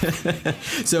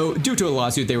 So due to a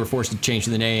lawsuit, they were forced to change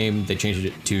the name. They changed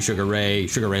it to Sugar Ray.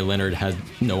 Sugar Ray Leonard had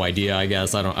no idea, I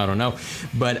guess. I don't know.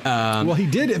 But well, he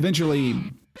did eventually.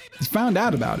 He found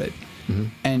out about it,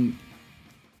 and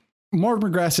Mark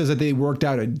McGrath says that they worked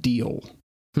out a deal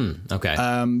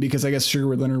Okay. Because I guess Sugar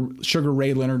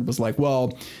Ray Leonard was like,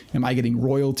 well, am I getting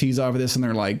royalties off of this? And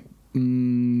they're like,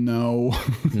 no,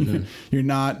 you're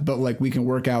not. But like, we can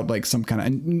work out like some kind of,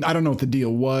 and I don't know what the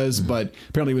deal was, but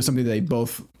apparently it was something they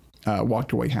both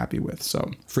walked away happy with.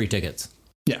 So free tickets.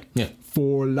 Yeah.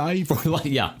 For life.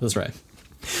 Yeah, that's right.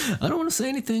 I don't want to say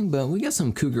anything, but we got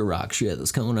some cougar rock shit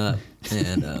that's coming up,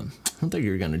 and I don't think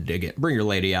you're going to dig it. Bring your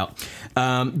lady out.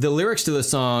 The lyrics to the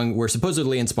song were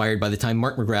supposedly inspired by the time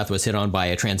Mark McGrath was hit on by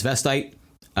a transvestite.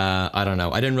 I don't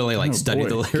know. I didn't really study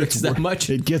the lyrics that much.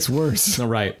 It gets worse. All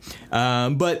right.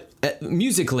 But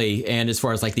musically, and as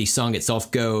far as like the song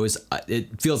itself goes,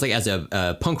 it feels like it has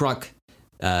a punk rock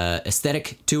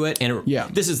aesthetic to it, and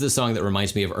this is the song that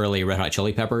reminds me of early Red Hot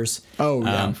Chili Peppers. Oh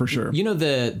yeah, for sure. You know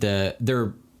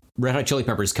their Red Hot Chili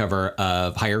Peppers cover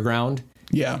of Higher Ground.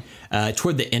 Yeah.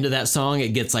 Toward the end of that song, it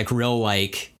gets like real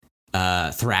like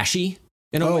thrashy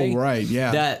in a way. Oh right,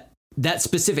 yeah. That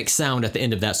specific sound at the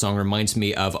end of that song reminds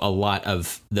me of a lot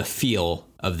of the feel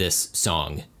of this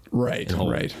song. Right.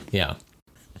 Right. Yeah.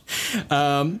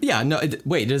 Yeah. No.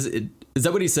 Wait. Is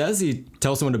that what he says? He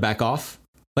tells someone to back off.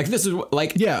 Like this is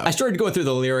like, yeah. I started going through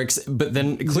the lyrics, but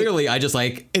then clearly I just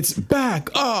like, it's back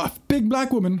off, big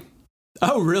black woman.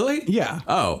 Oh, really? Yeah.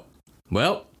 Oh,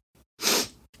 well,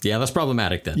 yeah, that's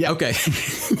problematic then. Yeah. Okay.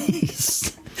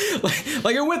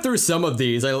 like I went through some of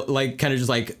these. I like kind of just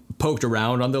like poked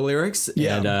around on the lyrics.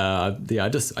 Yeah. And I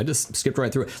just skipped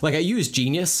right through it. Like I used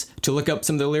Genius to look up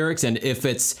some of the lyrics, and if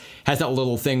has that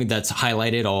little thing that's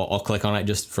highlighted, I'll click on it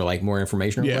just for like more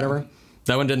information or whatever.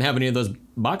 That one didn't have any of those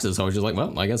boxes, so I was just like,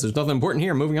 well, I guess there's nothing important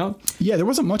here. Moving on. Yeah, there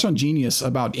wasn't much on Genius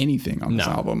about anything on this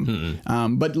album.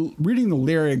 But reading the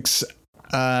lyrics,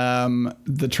 the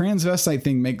transvestite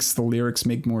thing makes the lyrics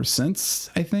make more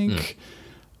sense, I think.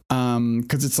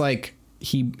 Because it's like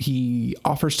he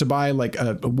offers to buy like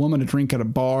a woman a drink at a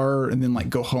bar, and then like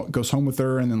goes home with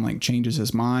her, and then like changes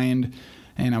his mind.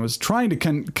 And I was trying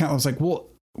to I was like, well,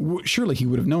 surely he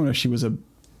would have known if she was a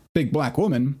big black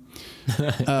woman.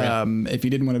 If he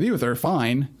didn't want to be with her,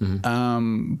 fine.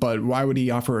 But why would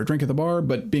he offer her a drink at the bar?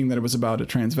 But being that it was about a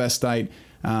transvestite,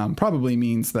 probably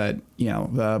means that, you know,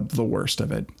 the worst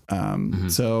of it.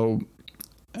 So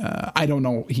I don't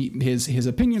know. His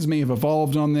opinions may have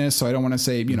evolved on this, so I don't want to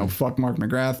say, you know, fuck Mark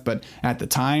McGrath. But at the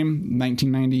time,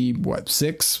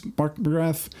 1996, Mark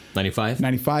McGrath, 95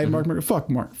 Mark McGrath, fuck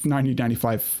Mark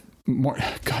 1995.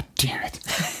 God damn it.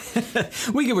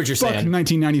 We get what you're saying.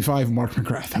 1995 Mark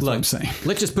McGrath. That's what I'm saying.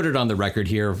 Let's just put it on the record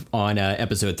here on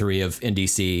episode 3 of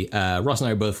NDC. Ross and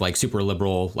I are both like super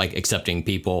liberal, like accepting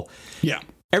people. Yeah.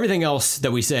 Everything else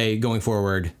that we say going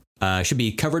forward should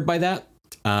be covered by that.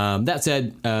 That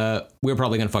said, we're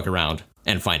probably going to fuck around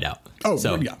and find out. Oh,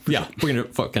 so, yeah. Yeah, we're going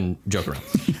to fucking joke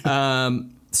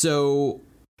around.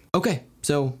 Okay.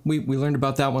 So we learned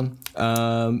about that one.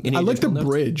 I like the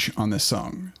bridge on this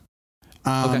song.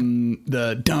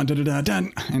 The dun dun dun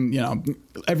dun, and you know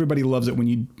everybody loves it when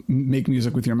you make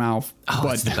music with your mouth. Oh,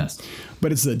 it's the best.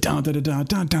 But it's the dun dun dun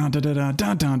dun dun dun dun dun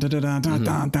dun dun dun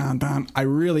dun dun dun. I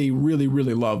really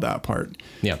love that part.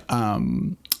 Yeah.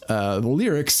 The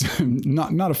lyrics,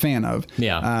 not a fan of.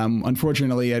 Yeah.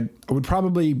 Unfortunately, I would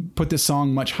probably put this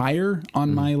song much higher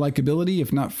on my likability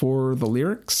if not for the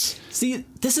lyrics. See,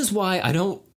 this is why I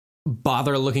don't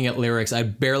bother looking at lyrics. I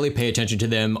barely pay attention to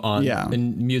them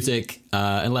in music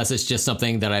unless it's just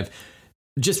something that I've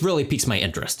just really piques my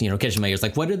interest, you know, catching my ears.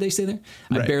 Like, what did they say there?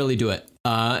 I barely do it.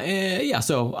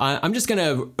 So I'm just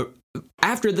gonna,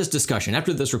 after this discussion,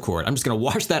 after this record, I'm just gonna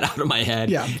wash that out of my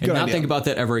head and not think about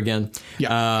that ever again.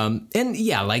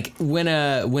 Like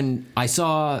when I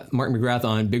saw Mark McGrath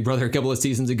on Big Brother a couple of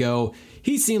seasons ago,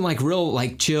 he seemed like real,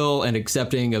 like chill and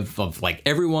accepting of like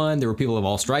everyone. There were people of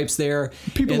all stripes there.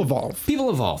 People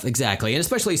evolve. Exactly. And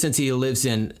especially since he lives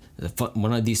in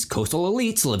one of these coastal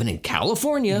elites living in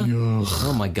California. Ugh.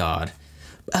 Oh my God.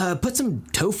 Put some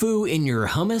tofu in your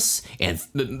hummus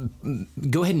and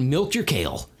go ahead and milk your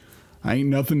kale. Ain't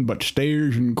nothing but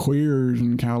stairs and queers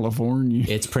in California.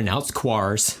 It's pronounced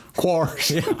quars. Quars.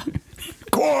 Yeah.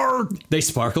 Quar. They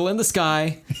sparkle in the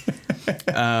sky.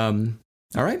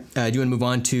 All right. Do you want to move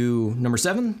on to number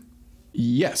 7?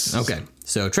 Yes. Okay.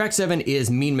 So track 7 is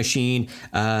Mean Machine.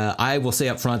 I will say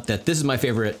up front that this is my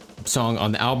favorite song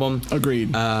on the album.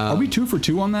 Agreed. Are we 2 for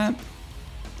 2 on that?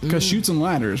 Because Chutes and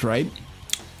Ladders, right?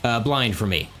 Blind for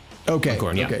me. Okay.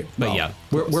 Yeah. Okay. But yeah,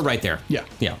 we're right there. Yeah.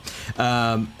 Yeah.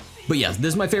 But yeah, this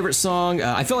is my favorite song.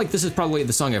 I feel like this is probably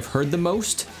the song I've heard the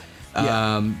most.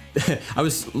 I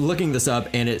was looking this up,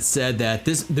 and it said that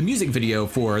the music video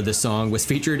for this song was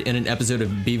featured in an episode of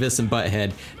Beavis and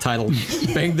Butthead titled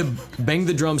 "Bang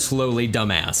the Drum Slowly,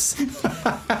 Dumbass."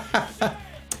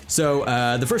 So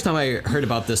the first time I heard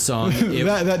about this song,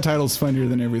 that title's funnier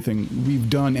than everything we've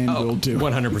done and will do.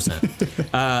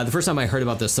 100%. The first time I heard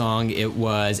about this song, it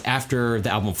was after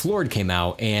the album Floored came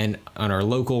out, and on our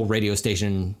local radio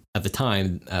station at the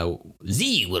time,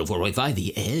 Z104.5,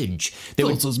 The Edge.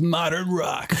 This is modern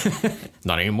rock.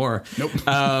 Not anymore. Nope.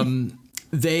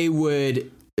 They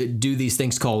would do these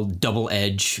things called double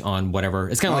edge on whatever.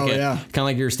 It's kind of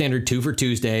like your standard 2 for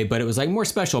Tuesday, but it was like more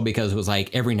special because it was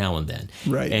like every now and then.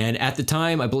 Right. And at the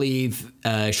time, I believe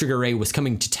Sugar Ray was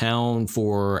coming to town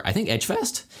for, I think,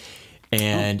 Edgefest.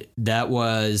 And that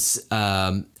was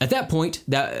at that point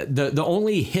that the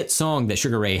only hit song that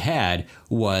Sugar Ray had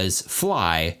was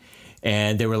Fly.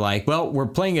 And they were like, well, we're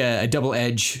playing a double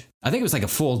edge. I think it was like a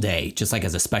full day, just like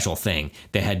as a special thing.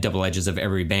 They had double edges of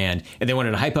every band, and they wanted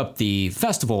to hype up the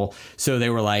festival. So they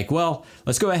were like, well,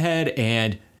 let's go ahead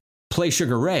and play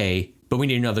Sugar Ray, but we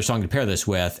need another song to pair this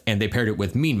with. And they paired it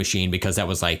with Mean Machine because that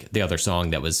was like the other song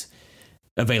that was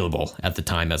available at the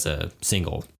time as a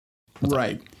single.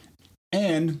 Right.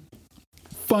 And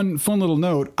fun little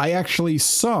note, I actually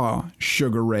saw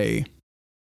Sugar Ray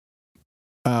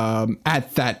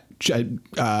at that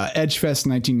Edgefest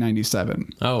 1997.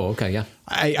 Oh, okay, yeah.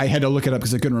 I had to look it up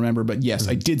because I couldn't remember, but yes,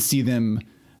 I did see them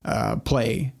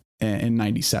play in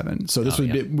 97. So this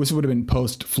would have been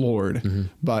post Floored,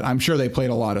 but I'm sure they played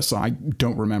a lot of songs. I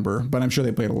don't remember, but I'm sure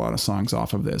they played a lot of songs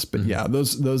off of this. But yeah,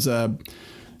 those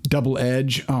double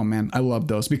edge. Oh man, I love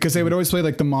those because they would always play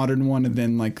like the modern one and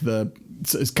then like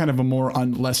it's kind of a more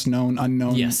less known,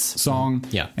 unknown song.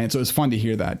 Yeah. And so it's fun to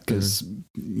hear that because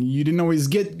you didn't always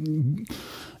get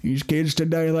these kids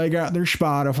today. They got their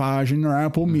Spotify's and their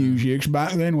Apple Musics.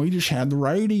 Back then we just had the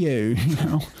radio, you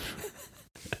know?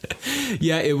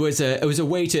 Yeah, it was a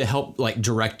way to help like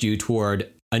direct you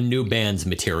toward a new band's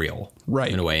material, right?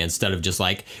 In a way, instead of just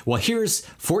like, well, here's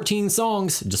 14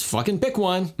 songs, just fucking pick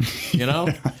one, you know.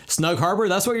 Snug Harbor,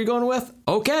 that's what you're going with?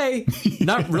 Okay,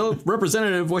 not real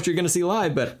representative of what you're going to see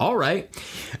live, but all right.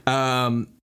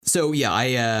 So yeah,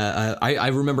 I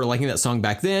remember liking that song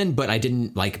back then, but I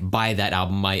didn't like buy that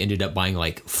album. I ended up buying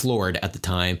like Floored at the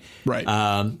time, right?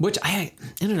 Which I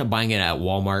ended up buying it at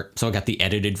Walmart, so I got the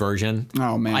edited version.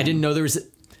 Oh man, I didn't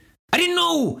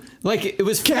know like it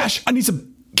was cash. I need some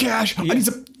cash. Yeah. I need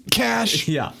some cash.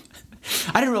 Yeah.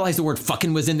 I didn't realize the word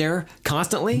fucking was in there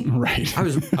constantly. Right. I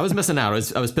was missing out.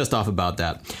 I was pissed off about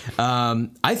that.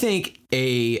 I think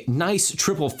a nice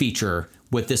triple feature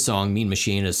with this song, Mean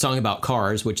Machine, is a song about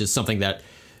cars, which is something that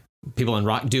people in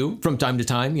rock do from time to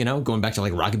time, you know, going back to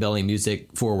like rockabilly music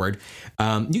forward.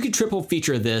 You could triple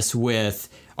feature this with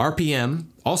RPM,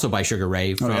 also by Sugar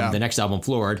Ray from the next album,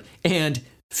 Floored, and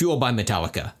Fuel by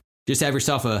Metallica. Just have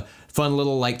yourself a fun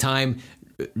little like time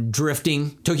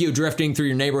Tokyo drifting through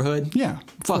your neighborhood. Yeah.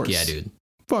 Fuck yeah, dude.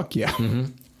 Fuck yeah.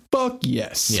 Fuck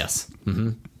yes. Yes.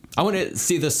 I want to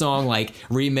see this song like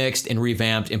remixed and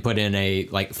revamped and put in a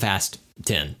like fast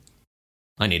 10.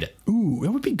 I need it. Ooh, it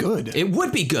would be good. It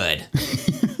would be good.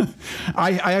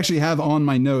 I actually have on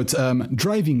my notes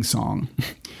driving song.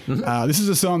 This is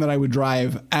a song that I would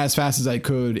drive as fast as I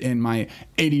could in my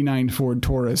 89 Ford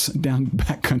Taurus down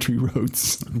backcountry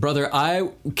roads. Brother, I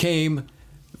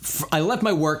left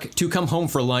my work to come home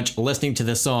for lunch listening to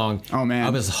this song. Oh, man. I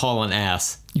was hauling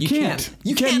ass. You can't.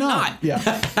 You cannot.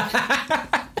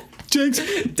 Yeah. Jinx.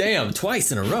 Damn,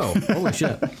 twice in a row. Holy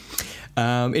shit.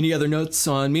 Any other notes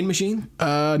on Mean Machine?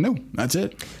 No, that's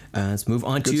it. Let's move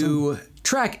on to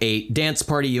track 8, Dance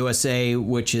Party USA,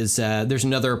 which is, there's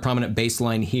another prominent bass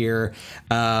line here.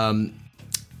 To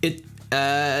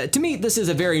me, this is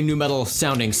a very nu metal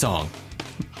sounding song.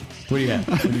 What do you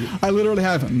have? I literally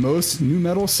have most nu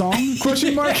metal song,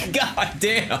 question mark. God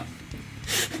damn.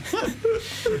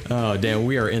 Oh, damn.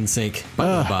 We are in sync.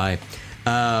 Bye.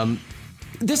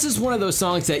 This is one of those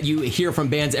songs that you hear from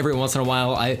bands every once in a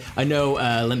while. I know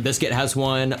Limp Bizkit has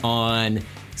one on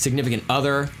Significant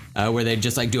Other, where they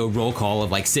just like do a roll call of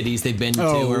like cities they've been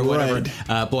to or whatever.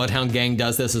 Right. Bloodhound Gang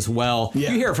does this as well.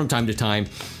 Yeah. You hear it from time to time.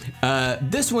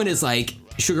 This one is like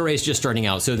Sugar Ray's just starting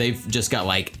out, so they've just got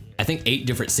like I think 8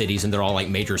 different cities, and they're all like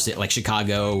major cities, like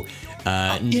Chicago,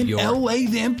 New York, LA,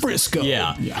 then Frisco.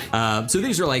 Yeah. So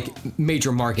these are like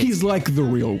major markets. He's like the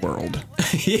real world.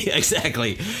 Yeah,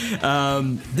 exactly.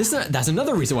 That's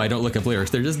another reason why I don't look up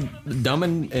lyrics. They're just dumb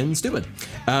and stupid.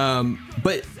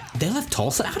 But they left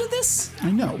Tulsa out of this? I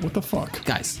know. What the fuck?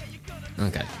 Guys.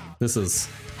 Okay. This is,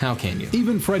 how can you?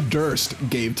 Even Fred Durst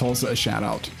gave Tulsa a shout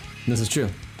out. This is true.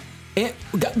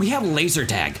 We have laser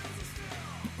tag.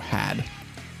 Had.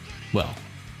 Well,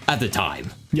 at the time.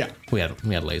 Yeah. We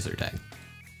had laser tag.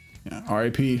 Yeah.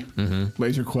 R.I.P.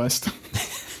 Laser Quest.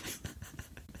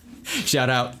 Shout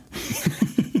out.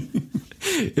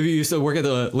 If you used to work at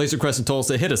the Laser Quest in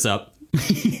Tulsa, hit us up.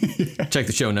 Check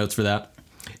the show notes for that.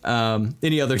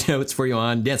 Any other notes for you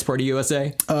on Dance Party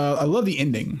USA? I love the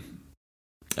ending.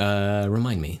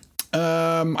 Remind me.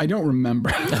 I don't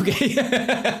remember. Okay.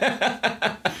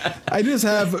 I just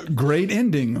have great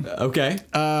ending. Okay.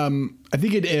 I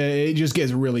think it just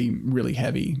gets really, really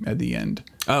heavy at the end.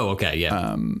 Oh, okay.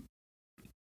 Yeah.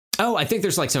 I think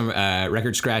there's like some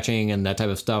record scratching and that type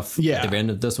of stuff at the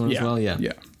end of this one as well. Yeah.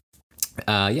 Yeah.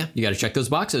 You got to check those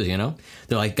boxes, you know?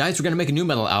 They're like, guys, we're going to make a new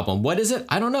metal album. What is it?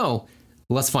 I don't know.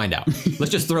 Let's find out. Let's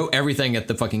just throw everything at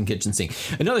the fucking kitchen sink.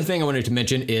 Another thing I wanted to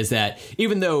mention is that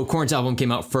even though Korn's album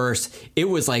came out first, it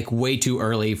was like way too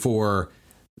early for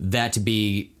that to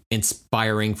be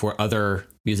inspiring for other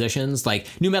musicians. Like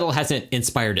new metal hasn't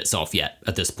inspired itself yet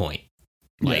at this point.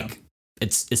 Like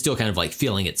it's still kind of like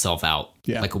feeling itself out,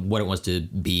 like what it wants to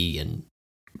be and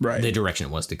the direction it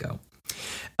wants to go.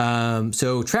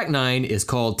 So track 9 is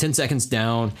called 10 Seconds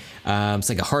Down. It's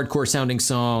like a hardcore sounding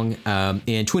song.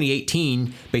 In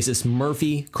 2018, bassist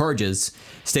Murphy Carges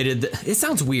stated that it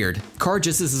sounds weird.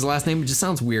 Carges is his last name. It just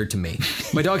sounds weird to me.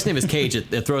 My dog's name is Cage.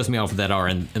 It throws me off with that R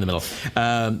in the middle.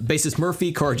 Bassist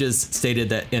Murphy Carges stated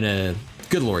that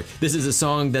good Lord, this is a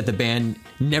song that the band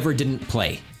never didn't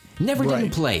play,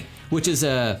 didn't play, which is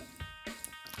a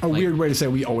weird way to say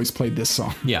we always played this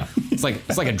song. Yeah, it's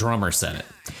like a drummer said it.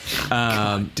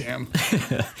 God damn.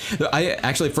 I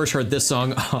actually first heard this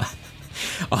song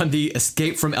on the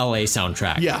Escape from LA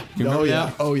soundtrack. Yeah. You remember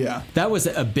that? Oh yeah. That was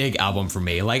a big album for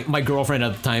me. Like my girlfriend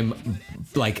at the time,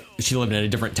 like she lived in a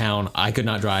different town. I could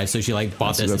not drive, so she like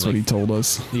bought this. That's what he told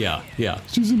us. Yeah.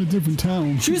 She's in a different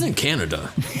town. She was in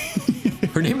Canada.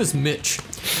 Her name is Mitch.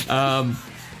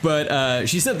 But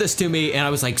she sent this to me, and I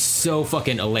was like so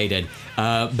fucking elated.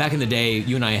 Back in the day,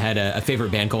 you and I had a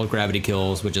favorite band called Gravity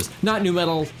Kills, which is not new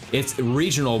metal. It's a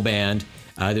regional band.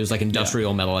 There was like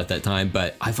industrial metal at that time,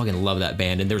 but I fucking love that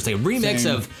band. And there was like a remix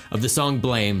of the song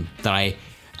Blame that I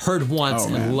heard once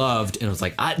and loved. And I was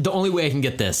like, the only way I can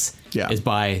get this is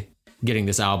by getting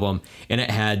this album. And it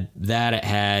had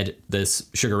this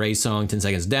Sugar Ray song, 10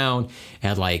 Seconds Down. It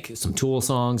had like some Tool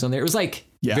songs on there. It was like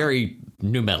very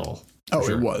new metal. Oh,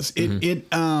 sure. It was.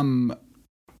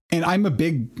 And I'm a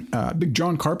big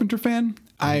John Carpenter fan.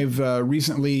 I've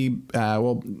recently,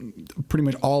 pretty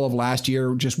much all of last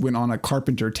year, just went on a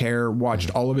Carpenter tear,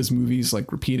 watched all of his movies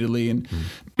like repeatedly, and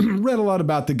read a lot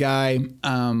about the guy.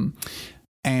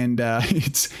 And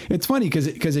it's funny because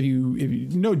if you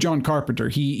know John Carpenter,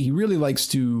 he really likes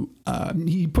to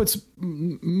he puts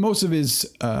most of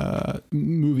his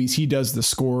movies, he does the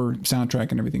score,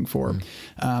 soundtrack, and everything for.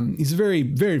 He's a very,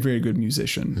 very, very good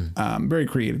musician, very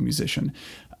creative musician.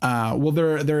 Well,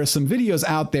 there are some videos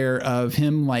out there of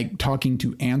him like talking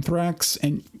to Anthrax,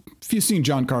 and if you've seen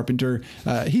John Carpenter,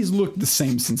 he's looked the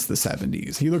same since the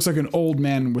 70s. He looks like an old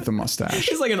man with a mustache.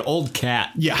 He's like an old cat.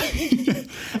 Yeah.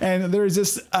 And there's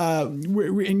this,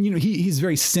 and you know, he's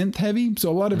very synth heavy.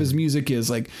 So a lot of his music is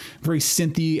like very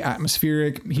synthy,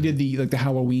 atmospheric. He did the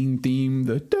Halloween theme,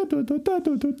 that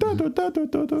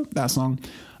song.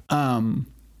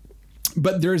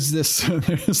 But there's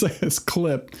like this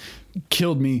clip,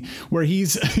 killed me, where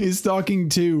he's talking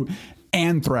to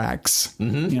Anthrax, you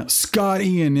know, Scott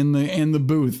Ian in the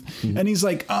booth, and he's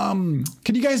like, can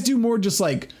you guys do more just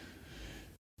like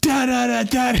da da da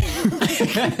da?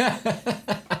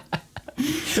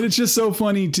 And it's just so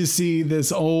funny to see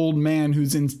this old man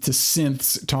who's into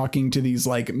synths talking to these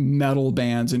like metal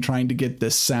bands and trying to get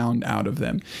this sound out of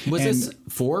them. Was this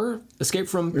for Escape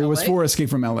from LA? It was for Escape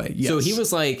from LA. Yes. So he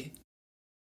was like,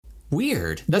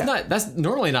 weird. That's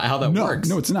normally not how that works.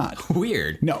 No, it's not.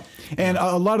 Weird. No. And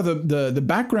a lot of the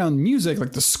background music,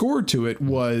 like the score to it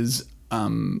was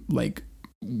like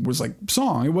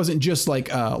song. It wasn't just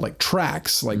like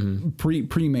tracks, like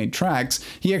pre-made tracks.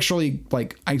 He actually,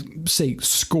 like, I say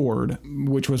scored,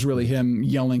 which was really him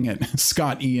yelling at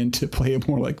Scott Ian to play it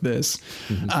more like this.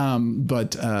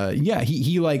 But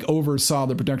he like oversaw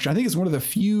the production. I think it's one of the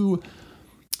few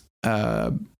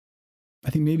I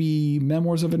think maybe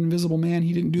Memoirs of an Invisible Man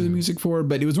he didn't do the music for,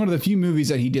 but it was one of the few movies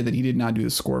that he did not do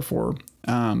the score for.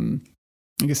 I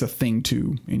guess a thing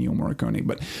to Ennio Morricone,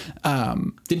 but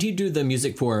did he do the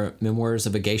music for Memoirs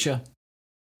of a Geisha?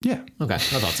 Yeah. Okay, I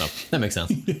thought so. That makes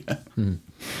sense. He's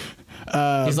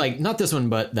like, not this one,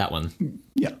 but that one.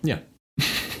 Yeah.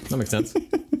 That makes sense.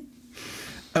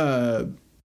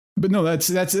 But no, that's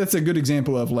a good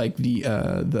example of like the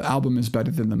album is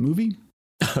better than the movie.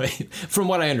 From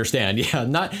what I understand,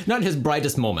 not his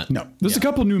brightest moment. No, there's a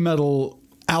couple new metal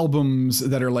albums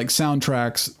that are like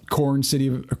soundtracks. Crow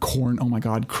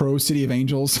City of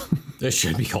Angels. It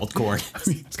should be called corn.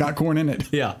 It's got corn in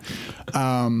it. Yeah.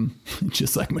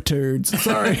 Just like my turds.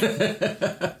 Sorry.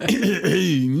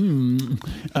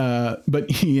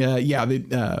 But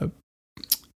yeah,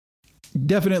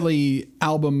 definitely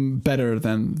album better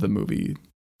than the movie.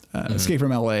 Escape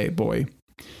from LA, boy.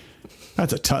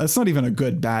 That's it's not even a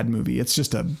bad movie. It's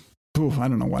just I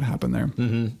don't know what happened there.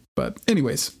 Mm-hmm. But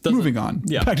anyways, moving on.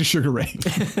 Yeah. Back to Sugar Ray.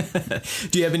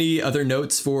 Do you have any other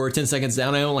notes for 10 Seconds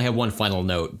Down? I only have one final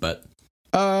note, but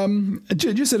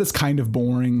just said it's kind of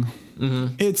boring.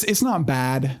 Mm-hmm. It's not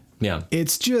bad. Yeah.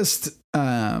 It's just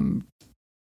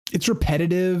it's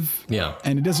repetitive. Yeah.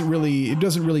 And it doesn't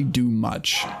really do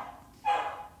much.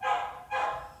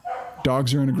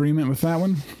 Dogs are in agreement with that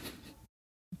one.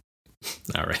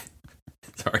 All right.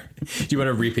 Sorry. Do you want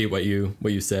to repeat what you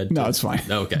said? No, it's fine.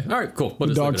 Oh, okay. All right, cool.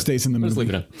 The dog stays in the movie. We'll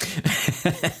just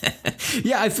leave it in.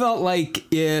 Yeah, I felt like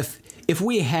if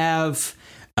we have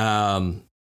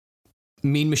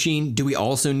Mean Machine, do we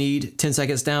also need 10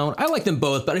 Seconds Down? I like them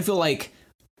both, but I feel like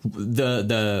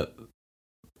the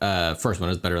first one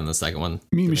is better than the second one.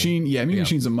 Mean Machine, Mean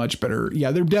Machine's a much better.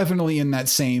 Yeah, they're definitely in that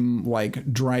same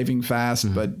like driving fast,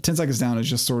 mm-hmm. but 10 Seconds Down is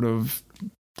just sort of,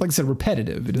 like I said,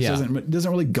 repetitive. It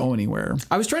doesn't really go anywhere.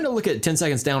 I was trying to look at 10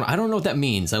 Seconds Down. I don't know what that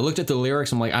means. I looked at the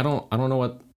lyrics. I'm like, I don't know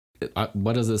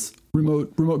what is this?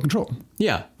 Remote control.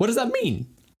 Yeah. What does that mean?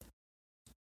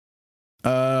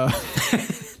 How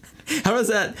does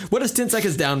that? What does 10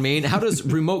 Seconds Down mean? How does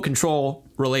remote control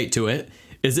relate to it?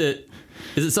 Is it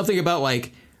something about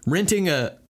like renting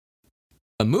a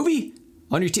movie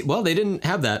on your TV? Well, they didn't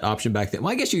have that option back then.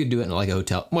 Well, I guess you could do it in like a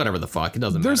hotel. Whatever the fuck. It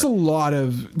doesn't matter. There's a lot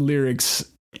of lyrics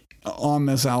on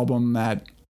this album that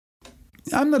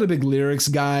I'm not a big lyrics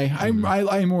guy. Mm-hmm.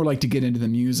 I more like to get into the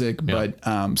music, but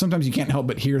sometimes you can't help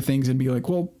but hear things and be like,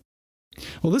 well,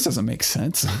 this doesn't make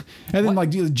sense. And then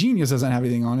like Genius doesn't have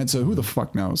anything on it, so who the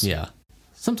fuck knows? Yeah.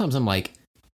 Sometimes I'm like,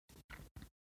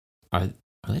 are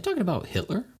they talking about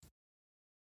Hitler?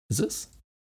 Are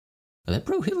they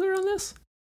pro-Hitler on this?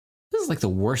 This is like the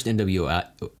worst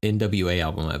NWA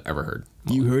album I've ever heard.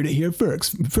 You heard it here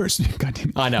first.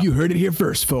 Goddamn. I know. You heard it here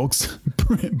first, folks.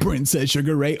 Brent says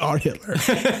Sugar Ray are Hitler.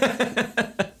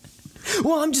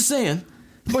 Well, I'm just saying.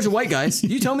 A bunch of white guys.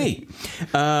 You tell me.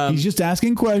 He's just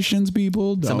asking questions,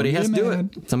 people. Somebody has to do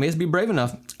it. Somebody has to be brave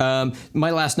enough.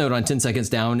 My last note on 10 Seconds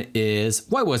Down is,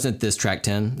 why wasn't this track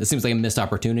 10? It seems like a missed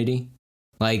opportunity.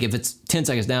 Like if it's 10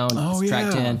 Seconds Down, it's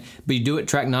track 10. But you do it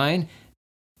track 9,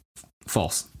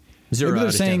 false. 0 Maybe out they're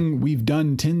of saying 10. We've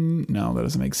done 10. No, that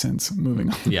doesn't make sense. Moving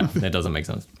on. Yeah, that doesn't make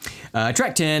sense.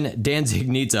 Track 10, Danzig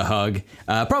Needs a Hug.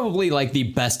 Probably like the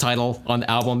best title on the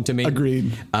album to me.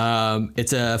 Agreed.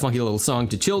 It's a funky little song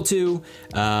to chill to.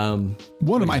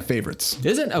 One of my favorites.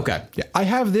 Is it? Okay. Yeah, I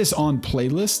have this on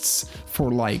playlists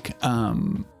for like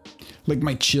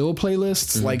my chill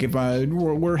playlists. Mm-hmm. Like if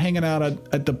we're hanging out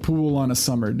at the pool on a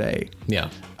summer day. Yeah.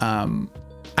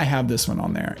 I have this one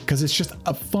on there because it's just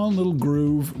a fun little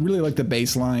groove. Really like the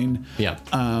bass line. Yeah.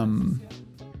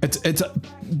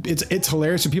 It's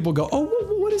hilarious when people go, oh,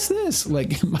 what is this?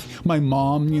 Like my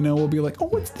mom, will be like,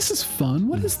 oh, this is fun.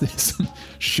 What is this?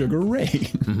 Sugar Ray.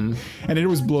 Mm-hmm. And it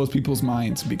always blows people's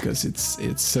minds because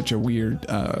it's such a weird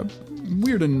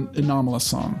and anomalous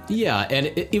song. Yeah,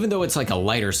 and even though it's like a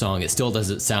lighter song, it still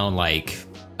doesn't sound like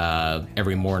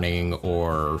Every Morning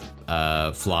or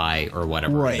Fly or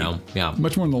whatever. Right. Yeah.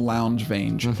 Much more in the lounge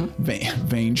vein. Mm-hmm.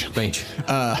 Vein.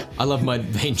 I love my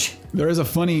vein. There is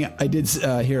I did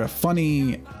hear a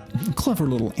funny, clever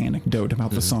little anecdote about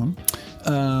the song.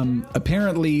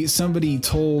 Apparently somebody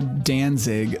told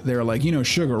Danzig, they're like,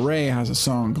 Sugar Ray has a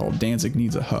song called Danzig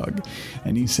Needs a Hug.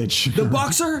 And he said, the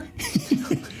boxer?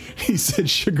 He said,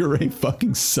 Sugar Ray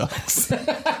fucking sucks.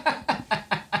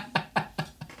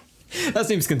 That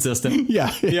seems consistent.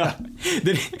 Yeah.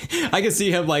 I can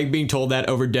see him like being told that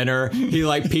over dinner. He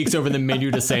like peeks over the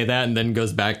menu to say that and then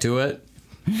goes back to it.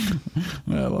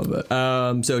 I love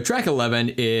that. So track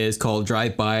 11 is called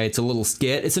Drive By. It's a little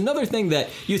skit. It's another thing that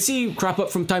you see crop up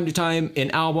from time to time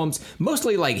in albums,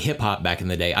 mostly like hip hop back in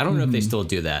the day. I don't know if they still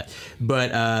do that,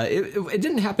 but it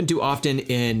didn't happen too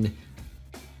often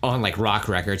on like rock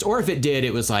records, or if it did,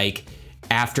 it was like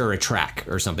after a track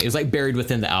or something. It was like buried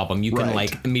within the album. You can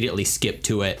like immediately skip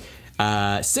to it.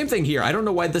 Same thing here. I don't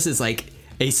know why this is like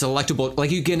a selectable,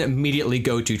 like you can immediately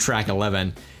go to track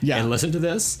 11 and listen to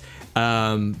this.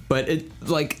 But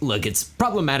look, it's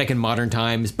problematic in modern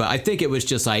times, but I think it was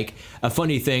just like a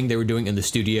funny thing they were doing in the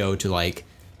studio to like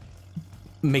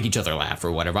make each other laugh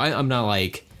or whatever. I'm not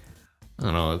like, I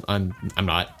don't know, I'm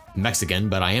not Mexican,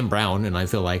 but I am brown, and I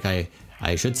feel like I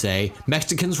I should say,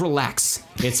 Mexicans, relax.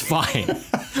 It's fine.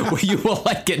 Well, you will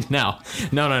like it now.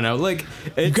 No. Like,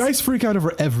 you guys freak out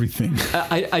over everything.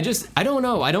 I don't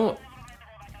know. I don't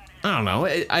know.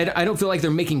 I don't feel like they're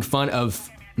making fun of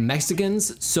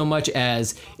Mexicans so much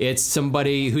as it's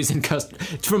somebody who's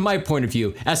from my point of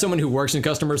view, as someone who works in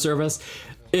customer service,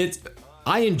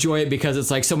 I enjoy it because it's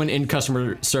like someone in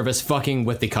customer service fucking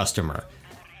with the customer.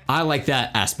 I like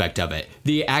that aspect of it.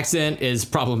 The accent is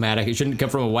problematic. It shouldn't come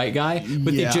from a white guy,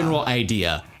 but the general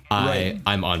idea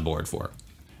I'm on board for.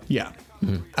 Yeah.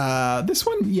 This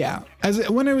one, yeah.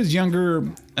 When I was younger,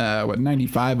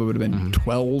 95, I would have been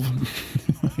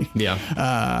 12. Yeah.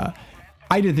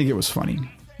 I didn't think it was funny.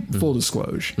 Full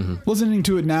disclosure. Listening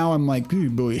to it now, I'm like, ooh,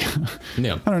 boy.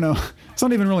 Yeah. I don't know. It's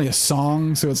not even really a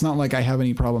song, so it's not like I have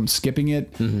any problem skipping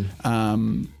it.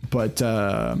 But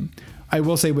I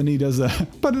will say when he does the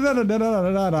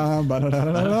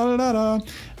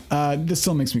this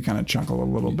still makes me kind of chuckle a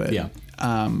little bit. Yeah.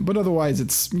 But otherwise,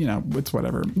 it's it's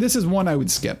whatever. This is one I would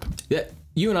skip. Yeah.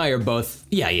 You and I are both,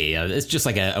 yeah. It's just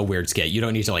like a weird skit. You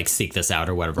don't need to like seek this out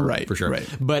or whatever, right? For sure. Right.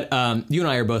 But you and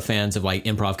I are both fans of like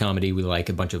improv comedy. We like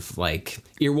a bunch of like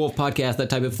Earwolf podcast, that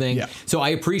type of thing. Yeah. So I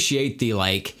appreciate the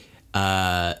like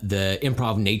the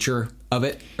improv nature of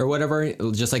it or whatever.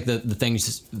 Just like the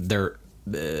things they're.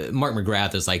 Mark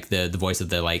McGrath is like the voice of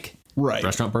the like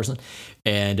restaurant person,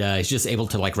 and he's just able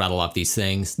to like rattle off these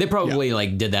things. They probably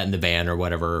like did that in the van or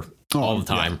whatever all the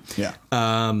time. Yeah.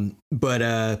 But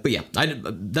yeah,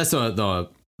 that's the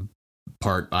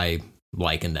part I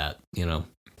like in that, Yeah.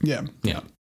 Yeah.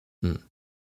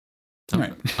 All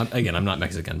right. I'm not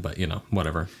Mexican, but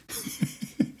whatever.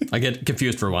 I get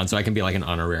confused for one, so I can be like an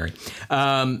honorary.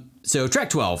 So track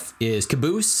 12 is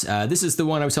Caboose. This is the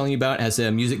one I was telling you about. It has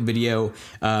a music video.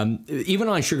 Even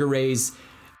on Sugar Ray's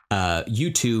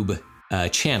YouTube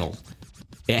channel,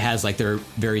 it has like their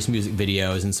various music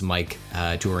videos and some like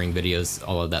touring videos,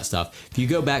 all of that stuff. If you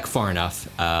go back far enough,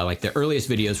 like the earliest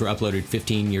videos were uploaded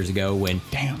 15 years ago when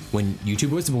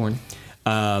YouTube was born.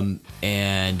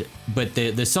 But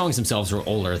the songs themselves were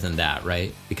older than that,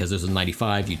 right? Because this was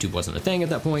 95, YouTube wasn't a thing at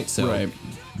that point, so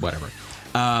whatever.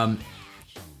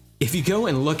 If you go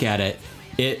and look at it,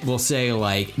 it will say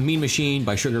like Mean Machine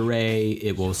by Sugar Ray.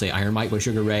 It will say Iron Mike by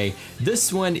Sugar Ray.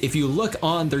 This one, if you look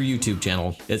on their YouTube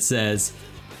channel, it says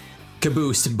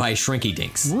Caboose by Shrinky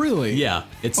Dinks. Really? Yeah,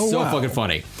 it's fucking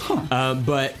funny. Huh.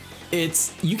 But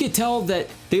you could tell that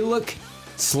they look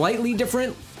slightly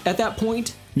different at that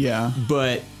point. Yeah.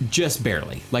 But just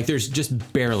barely. Like there's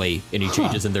just barely any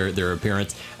changes in their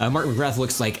appearance. Mark McGrath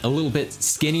looks like a little bit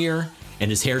skinnier and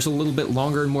his hair's a little bit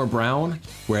longer and more brown.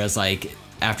 Whereas like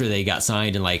after they got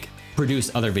signed and like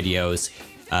produced other videos,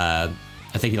 I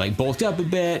think he like bulked up a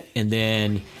bit and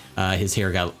then his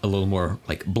hair got a little more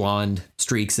like blonde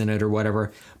streaks in it or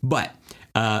whatever. But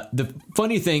the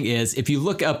funny thing is, if you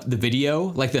look up the video,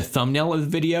 like the thumbnail of the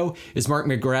video is Mark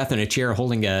McGrath in a chair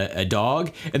holding a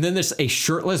dog, and then there's a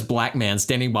shirtless black man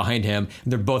standing behind him,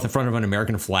 and they're both in front of an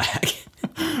American flag.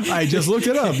 I just looked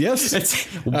it up. Yes.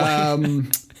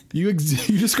 You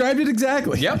described it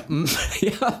exactly. Yep.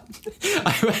 Yeah.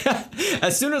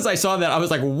 As soon as I saw that, I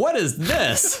was like, "What is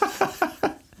this?"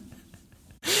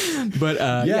 But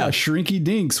Shrinky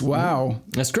Dinks. Wow,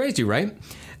 that's crazy, right?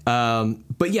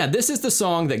 But yeah, this is the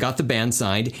song that got the band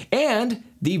signed, and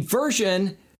the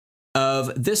version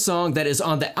of this song that is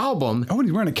on the album. Oh, and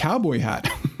he's wearing a cowboy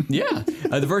hat. Yeah,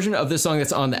 the version of this song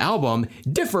that's on the album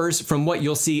differs from what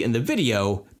you'll see in the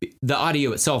video. The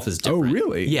audio itself is different. Oh,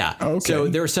 really? Yeah. Okay. So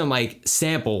there were some like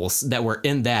samples that were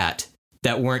in that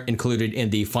weren't included in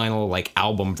the final like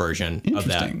album version of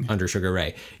that under Sugar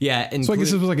Ray. Yeah. So I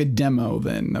guess it was like a demo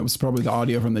then. That was probably the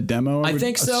audio from the demo. I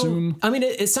think so. Assume. I mean,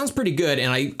 it sounds pretty good.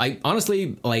 And I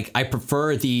honestly, like, I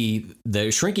prefer the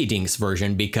Shrinky Dinks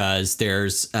version because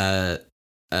there's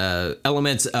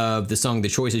elements of the song The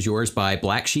Choice Is Yours by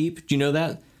Black Sheep. Do you know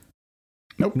that?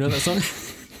 Nope. You know that song?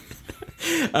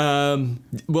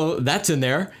 Well, that's in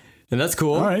there. And that's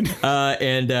cool. All right.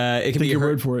 And it can be heard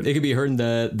word for it. It can be heard in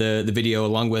the video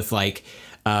along with like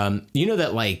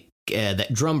that like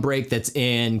that drum break that's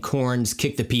in Korn's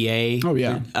Kick the PA. Oh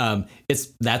yeah.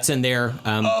 That's in there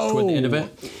toward the end of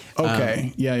it.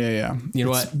 Okay. Yeah. You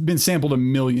know it's what? Been sampled a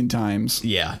million times.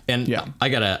 Yeah. And I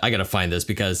gotta find this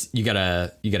because you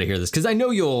gotta hear this because I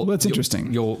know you'll. Well, that's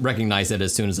interesting. You'll recognize it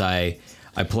as soon as I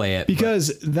play it.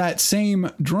 Because that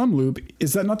same drum loop,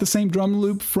 is that not the same drum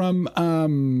loop from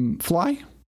Fly?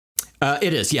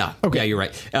 It is, yeah. Okay. Yeah, you're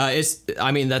right.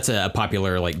 That's a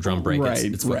popular like drum break. Right,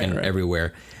 it's fucking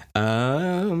everywhere.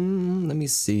 Let me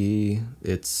see.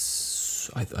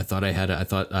 I thought I had it. I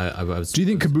thought I was. Do you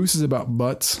think Caboose is about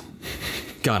butts?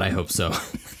 God, I hope so.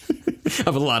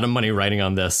 have a lot of money writing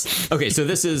on this. Okay, so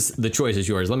the choice is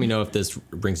yours. Let me know if this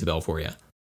rings a bell for you.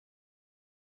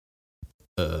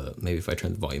 Maybe if I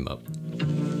turn the volume up.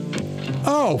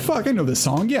 Oh, fuck, I know this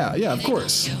song. Yeah, of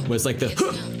course. Well, it's like the,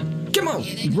 come on.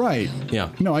 Right. Yeah.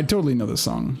 No, I totally know this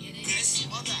song.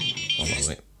 Hold on,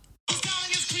 wait.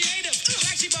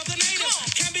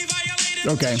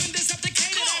 Okay.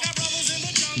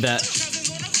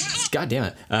 God damn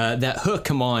it. That hook,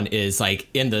 come on, is like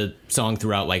in the song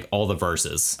throughout like all the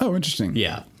verses. Oh, interesting.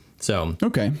 Yeah. So.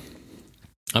 Okay.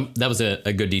 That was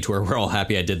a good detour. We're all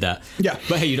happy I did that. Yeah.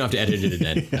 But hey, you don't have to edit it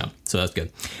in. Yeah. So that's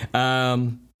good.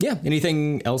 Yeah.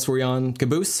 Anything else for you on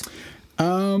Caboose?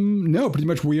 No, pretty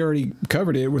much we already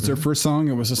covered it. It was their first song.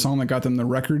 It was a song that got them the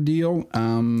record deal.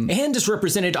 And just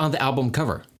represented on the album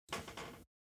cover.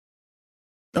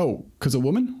 Oh, because a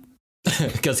woman?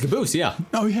 Because Caboose, yeah.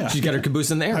 Oh, yeah. She's got her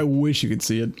caboose in the air. I wish you could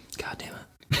see it. God damn it.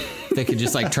 They could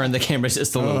just like turn the camera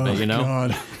just a little bit, you know?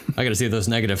 God. I got to see those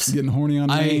negatives. Getting horny on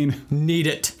Maine. I need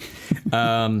it.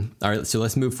 All right, so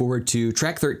let's move forward to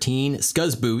track 13,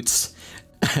 Scuzz Boots.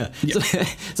 Yep.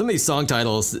 Some of these song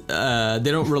titles, they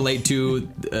don't relate to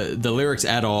the lyrics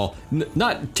at all.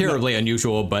 Not terribly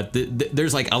unusual, but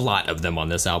there's like a lot of them on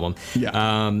this album.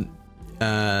 Yeah.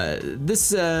 This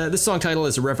song title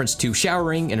is a reference to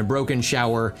showering in a broken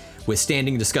shower with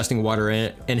standing disgusting water in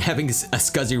it and having a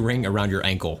scuzzy ring around your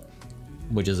ankle,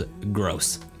 which is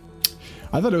gross.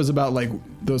 I thought it was about like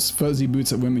those fuzzy boots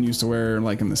that women used to wear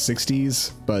like in the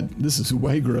 60s, but this is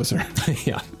way grosser.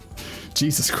 Yeah.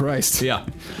 Jesus Christ. Yeah.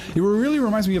 It really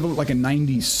reminds me of like a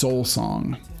 90s soul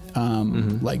song.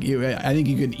 Like I think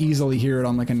you could easily hear it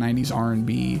on like a 90s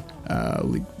R&B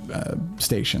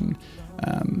station.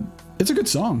 It's a good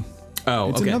song. Oh,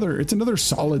 it's okay. It's another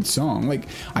solid song. Like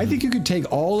I think you could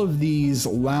take all of these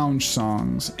lounge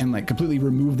songs and like completely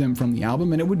remove them from the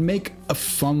album, and it would make a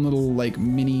fun little like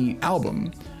mini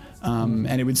album,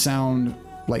 and it would sound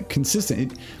like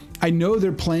consistent. I know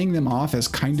they're playing them off as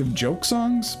kind of joke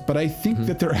songs, but I think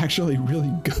that they're actually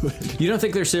really good. You don't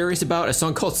think they're serious about a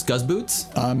song called Scuzz Boots?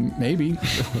 Maybe.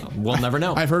 We'll never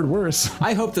know. I've heard worse.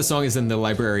 I hope the song is in the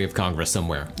Library of Congress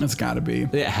somewhere. It's got to be.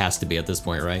 It has to be at this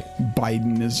point, right?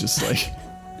 Biden is just like,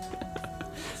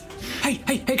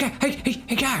 hey,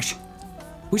 gosh.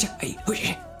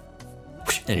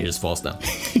 And he just falls down.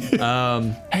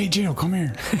 Hey, Jill, come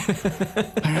here.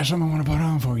 I got something I want to put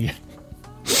on for you.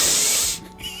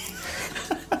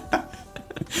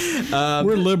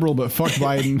 We're liberal, but fuck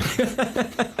Biden.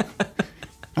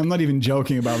 I'm not even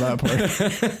joking about that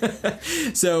part.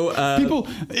 So people,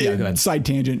 side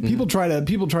tangent. People try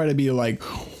to be like,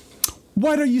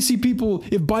 why don't you see people?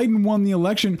 If Biden won the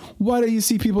election, why don't you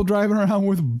see people driving around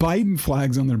with Biden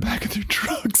flags on their back of their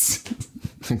trucks?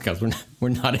 Because we're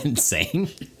not insane.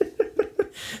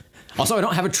 Also, I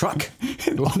don't have a truck.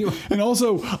 And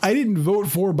also, I didn't vote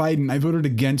for Biden. I voted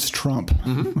against Trump.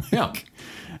 Mm-hmm. Yeah.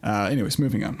 Anyways,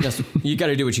 moving on. Yes, you got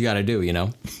to do what you got to do, you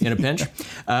know, in a pinch.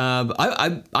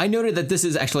 I noted that this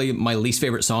is actually my least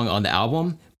favorite song on the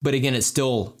album, but again, it's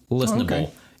still listenable. Okay.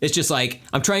 It's just like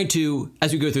I'm trying to,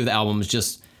 as we go through the albums,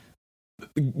 just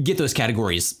get those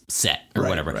categories set or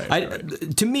whatever.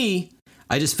 Right. To me,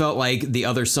 I just felt like the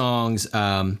other songs,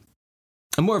 I'm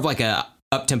more of like a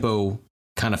up-tempo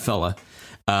kind of fella.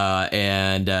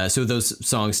 So those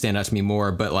songs stand out to me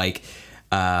more, but like,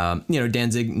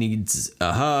 Danzig Needs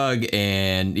a Hug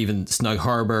and even Snug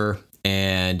Harbor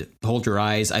and Hold Your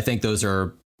Eyes. I think those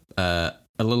are a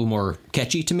little more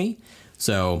catchy to me.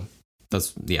 So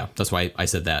that's why I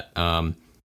said that.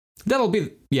 That'll be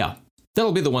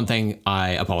the one thing I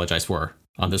apologize for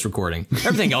on this recording.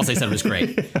 Everything else I said was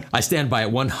great. I stand by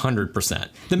it 100%.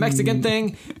 The Mexican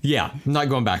thing, I'm not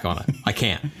going back on it. I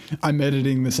can't. I'm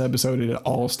editing this episode and it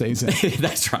all stays in.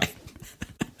 That's right.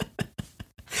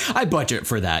 I budget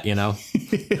for that, you know.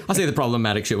 I'll say the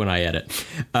problematic shit when I edit.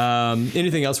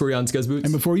 Anything else for you on Scuzz Boots?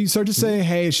 And before you start to say,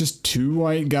 hey, it's just two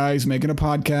white guys making a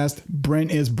podcast, Brent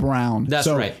is brown. That's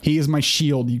right. He is my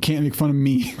shield. You can't make fun of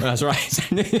me. That's right.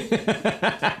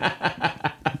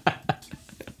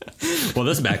 Well,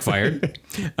 this backfired.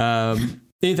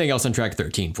 Anything else on track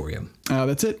 13 for you?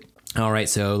 That's it. All right,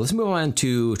 so let's move on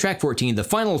to track 14, the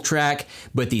final track,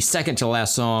 but the second to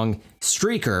last song,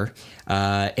 Streaker.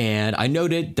 And I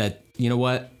noted that, you know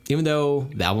what, even though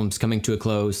the album's coming to a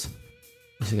close,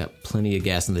 we got plenty of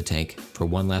gas in the tank for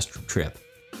one last trip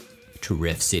to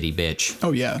Riff City, bitch.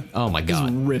 Oh, yeah. Oh, my God.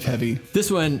 This is riff heavy.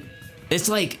 This one, it's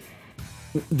like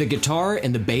the guitar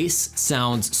and the bass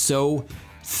sounds so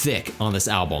thick on this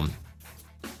album.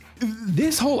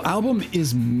 This whole album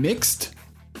is mixed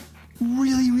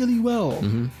really, really well.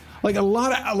 like a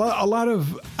lot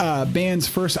of bands'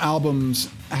 first albums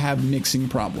have mixing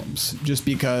problems just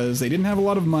because they didn't have a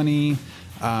lot of money.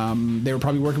 They were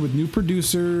probably working with new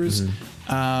producers,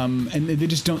 and they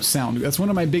just don't sound. That's one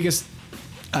of my biggest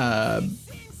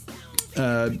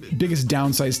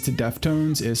downsides to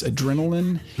Deftones is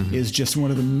Adrenaline is just one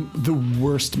of the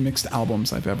worst mixed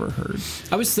albums I've ever heard.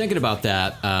 I was thinking about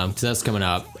that because that's coming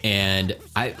up, and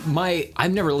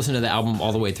I've never listened to the album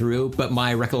all the way through, but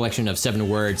my recollection of 7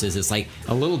 Words is it's like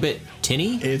a little bit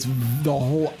tinny. It's the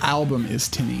whole album is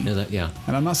tinny. Is it? Yeah.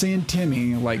 And I'm not saying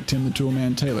Timmy like Tim the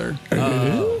Toolman Taylor.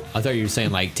 I thought you were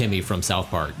saying like Timmy from South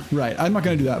Park. Right. I'm not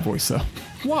going to do that voice though.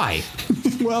 Why?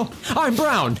 Well, I'm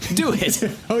Brown. Do it.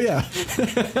 Oh yeah.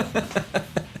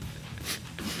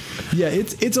 Yeah,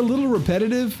 it's a little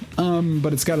repetitive,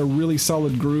 but it's got a really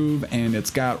solid groove, and it's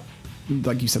got,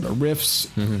 like you said, the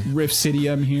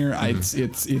riffsidium here.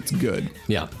 It's good.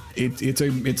 Yeah.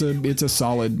 It's a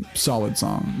solid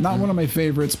song. Not one of my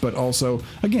favorites, but also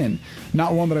again,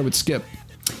 not one that I would skip.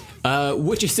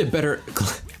 Which is a better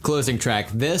closing track,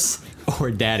 this or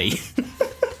Daddy?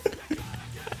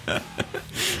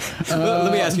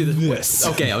 Let me ask you this.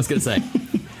 Okay, I was gonna say,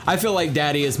 I feel like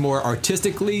Daddy is more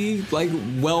artistically like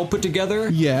well put together.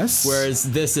 Yes. Whereas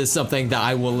this is something that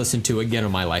I will listen to again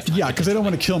in my lifetime. Yeah, because I don't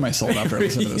want to kill myself after I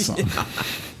listen to this song.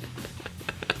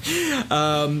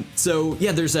 So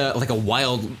yeah, there's a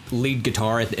wild lead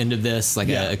guitar at the end of this, like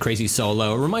a crazy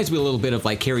solo. It reminds me a little bit of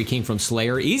like Kerry King from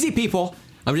Slayer. Easy people.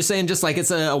 I'm just saying, just like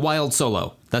it's a wild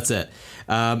solo. That's it.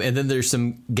 And then there's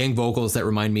some gang vocals that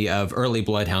remind me of early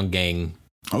Bloodhound Gang.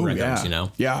 Oh records, yeah, you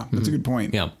know. Yeah, that's a good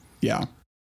point. Yeah.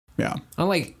 I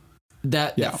like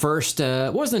that. Yeah. That first.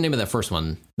 What was the name of that first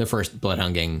one? The first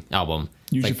Bloodhound Gang album.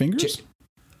 Use Your Fingers.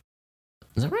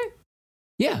 Is that right?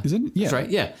 Yeah. Is it? Yeah. That's right.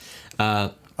 Yeah.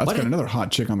 That's got another hot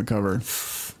chick on the cover.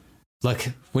 Look,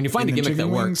 when you find a gimmick that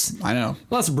works, I know.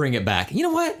 Let's bring it back. You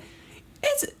know what?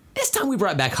 It's time we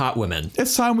brought back hot women.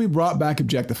 It's time we brought back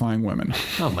objectifying women.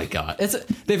 Oh my God.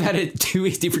 They've had it too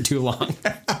easy for too long.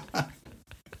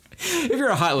 If you're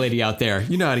a hot lady out there,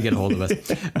 you know how to get a hold of us.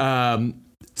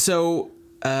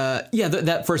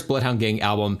 That first Bloodhound Gang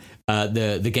album,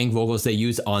 the gang vocals they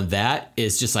use on that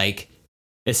is just like,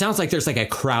 it sounds like there's like a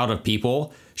crowd of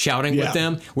people shouting with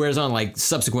them. Whereas on like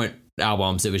subsequent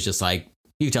albums, it was just like,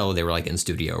 you could tell they were like in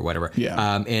studio or whatever.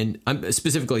 Yeah. And I'm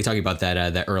specifically talking about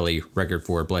that early record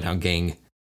for Bloodhound Gang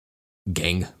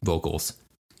vocals.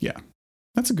 Yeah.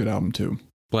 That's a good album too.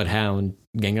 Bloodhound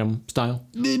Gangnam Style.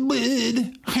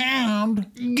 Bloodhound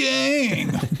Gang.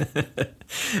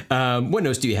 What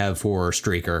notes do you have for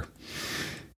Streaker?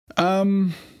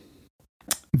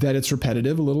 That it's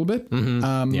repetitive a little bit.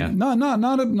 Yeah.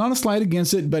 Not a slight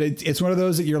against it, but it's one of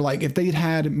those that you're like, if they'd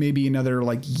had maybe another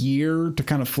like year to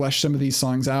kind of flesh some of these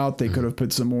songs out, they could have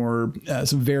put some more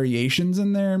some variations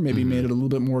in there, maybe made it a little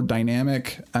bit more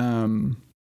dynamic.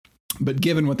 But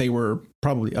given what they were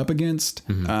probably up against,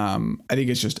 I think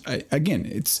it's just again,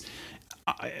 it's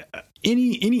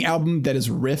any album that is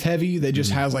riff heavy that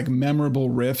just has like memorable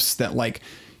riffs that like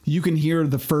you can hear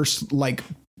the first like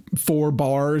 4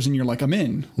 bars and you're like, I'm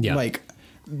in. Yeah. Like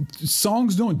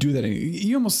songs don't do that.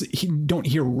 You almost don't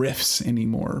hear riffs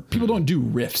anymore. People don't do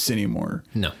riffs anymore.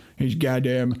 No. These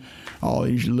goddamn, all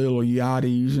these little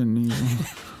yachties and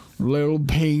these little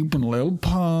peep and little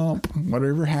pump.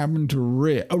 Whatever happened to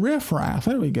riff raff?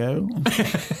 There we go.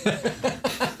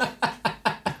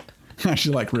 I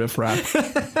actually like riff raff.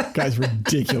 Guy's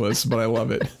ridiculous, but I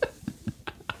love it.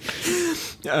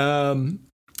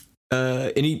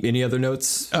 Any other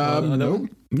notes? No.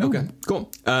 Okay,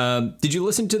 cool. Did you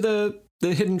listen to the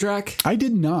hidden track? I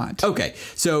did not. Okay,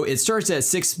 so it starts at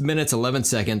 6 minutes 11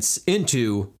 seconds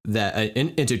into that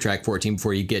into track 14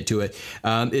 before you get to it.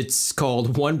 It's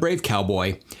called One Brave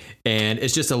Cowboy, and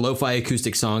it's just a lo-fi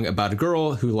acoustic song about a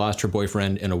girl who lost her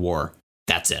boyfriend in a war.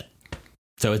 That's it.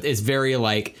 So it's very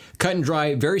like cut and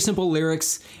dry, very simple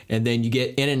lyrics, and then you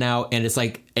get in and out, and it's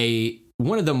like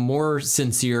one of the more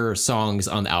sincere songs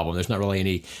on the album. There's not really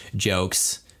any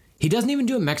jokes. He doesn't even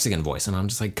do a Mexican voice, and I'm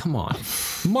just like, come on,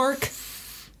 Mark,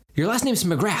 your last name's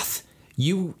McGrath.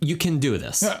 You can do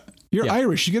this. Yeah, you're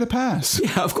Irish. You get a pass.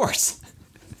 Yeah, of course.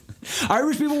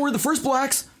 Irish people were the first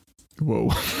blacks. Whoa.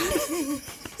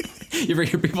 You ever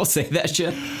hear people say that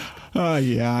shit?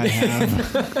 Yeah, I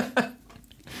have.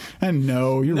 And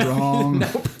no, you're wrong.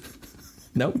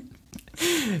 Nope.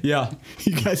 Yeah.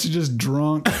 You guys are just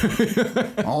drunk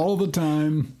all the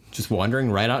time. Just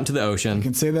wandering right out into the ocean. I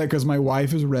can say that because my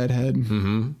wife is redhead.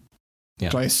 Mm-hmm. Yeah.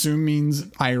 Which I assume means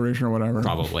Irish or whatever.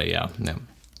 Probably, yeah. No.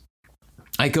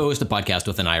 I co-host a podcast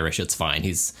with an Irish. It's fine.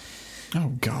 He's... Oh,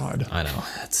 God. I know.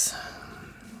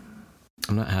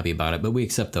 I'm not happy about it, but we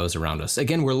accept those around us.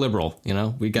 Again, we're liberal, you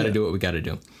know, we got to do what we got to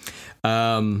do.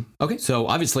 Okay, so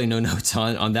obviously no notes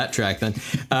on that track then.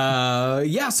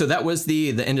 So that was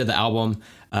the end of the album.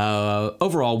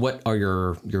 Overall, what are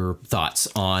your thoughts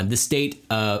on the state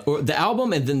or the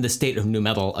album and then the state of nu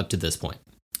metal up to this point?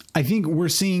 I think we're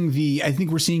seeing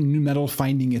nu metal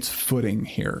finding its footing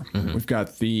here. Mm-hmm. We've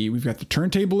got the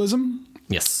turntablism.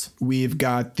 Yes. We've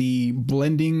got the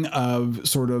blending of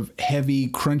sort of heavy,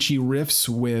 crunchy riffs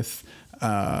with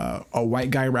a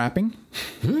white guy rapping.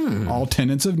 All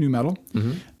tenets of nu metal.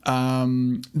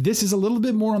 Mm-hmm. This is a little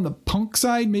bit more on the punk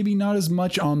side, maybe not as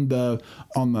much on the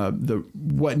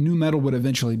what nu metal would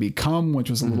eventually become, which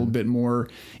was a little bit more.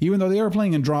 Even though they are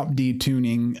playing in drop D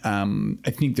tuning,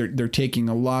 I think they're taking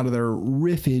a lot of their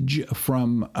riffage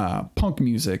from punk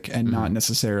music and not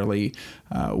necessarily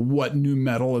what nu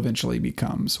metal eventually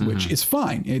becomes, which is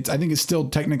fine. I think it still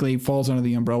technically falls under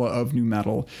the umbrella of nu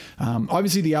metal.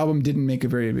 Obviously, the album didn't make a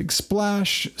very big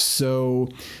splash, so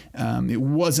it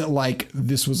wasn't like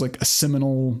this was like a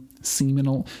seminal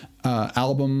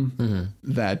album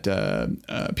that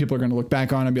people are going to look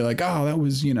back on and be like, oh, that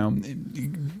was,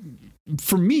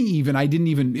 for me, even I didn't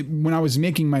even, when I was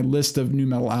making my list of nu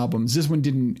metal albums, this one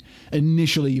didn't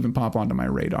initially even pop onto my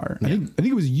radar. Yeah. I think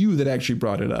it was you that actually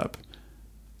brought it up.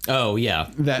 Oh yeah.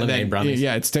 That Brownies.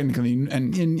 Yeah, it's technically,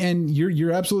 and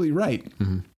you're absolutely right.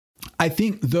 Mm-hmm. I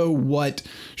think, though, what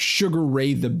Sugar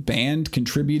Ray the band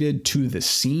contributed to the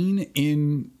scene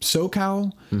in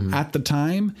SoCal at the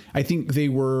time, I think they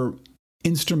were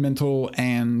instrumental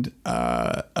and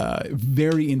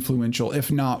very influential,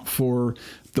 if not for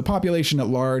the population at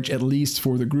large, at least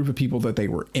for the group of people that they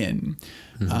were in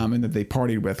and that they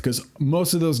partied with. Because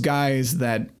most of those guys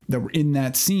that were in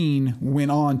that scene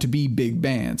went on to be big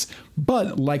bands.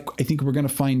 But like I think we're going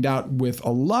to find out with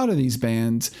a lot of these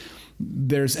bands,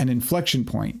 there's an inflection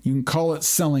point. You can call it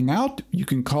selling out. You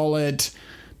can call it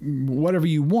whatever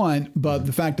you want. But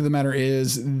the fact of the matter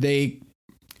is they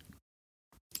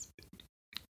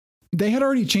had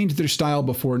already changed their style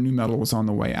before nu metal was on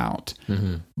the way out.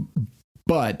 Mm-hmm.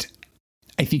 But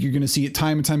I think you're going to see it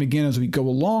time and time again as we go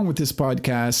along with this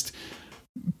podcast.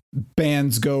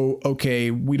 Bands go,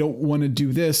 okay, we don't want to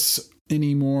do this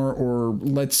anymore, or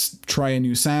let's try a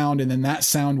new sound, and then that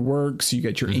sound works. You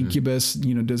get your Incubus,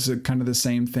 does it kind of the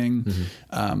same thing.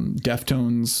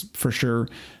 Deftones for sure,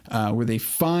 where they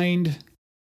find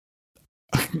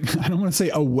I don't want to say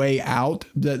a way out,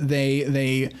 that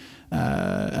they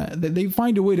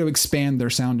find a way to expand their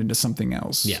sound into something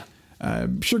else. Yeah.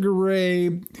 Sugar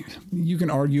Ray, you can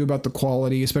argue about the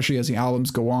quality, especially as the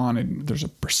albums go on and there's a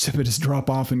precipitous drop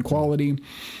off in quality.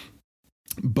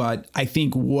 But I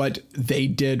think what they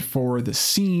did for the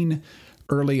scene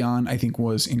early on, I think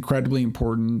was incredibly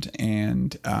important.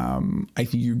 And I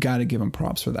think you got to give them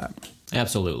props for that.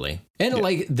 Absolutely. And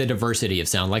like the diversity of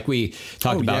sound, like we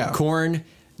talked about. Korn,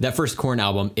 that first Korn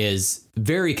album is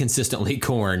very consistently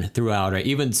Korn throughout, right?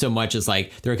 Even so much as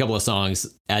like there are a couple of songs,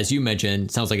 as you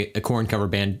mentioned, sounds like a Korn cover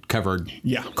band covered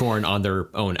Korn on their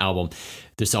own album.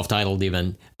 They're self-titled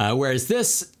even. Whereas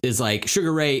this is like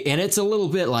Sugar Ray, and it's a little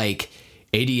bit like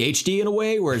ADHD in a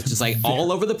way, where it's just like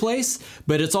all over the place,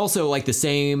 but it's also like the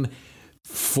same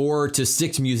 4 to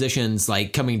 6 musicians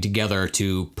like coming together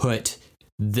to put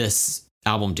this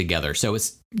album together. So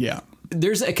it's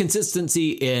there's a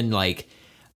consistency in like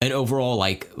an overall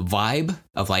like vibe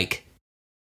of like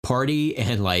party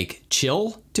and like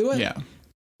chill to it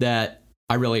that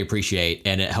I really appreciate,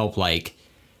 and it helped. Like,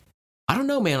 I don't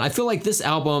know, man, I feel like this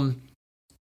album,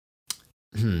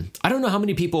 I don't know how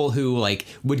many people who like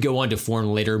would go on to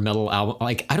form later metal album.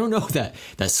 Like, I don't know that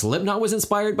Slipknot was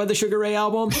inspired by the Sugar Ray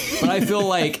album, but I feel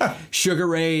like Sugar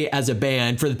Ray as a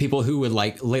band, for the people who would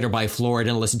like later buy Florid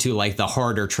and listen to like the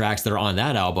harder tracks that are on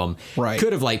that album,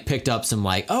 could have like picked up some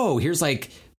like, oh, here's like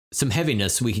some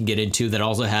heaviness we can get into that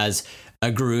also has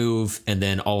a groove, and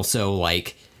then also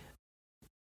like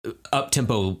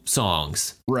up-tempo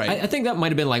songs. Right. I think that might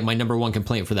have been like my number one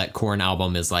complaint for that Korn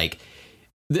album is like,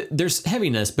 there's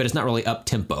heaviness, but it's not really up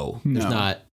tempo.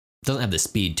 No. Doesn't have the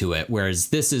speed to it. Whereas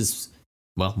this is,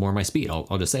 well, more my speed.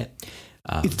 I'll just say it.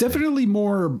 It's definitely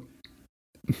more.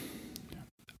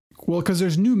 Well, because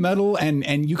there's nu metal,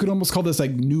 and you could almost call this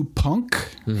like new punk,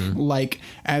 like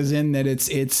as in that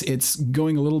it's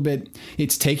going a little bit.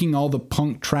 It's taking all the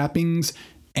punk trappings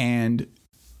and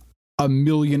a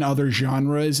million other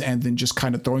genres and then just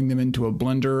kind of throwing them into a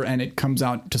blender, and it comes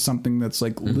out to something that's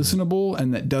like listenable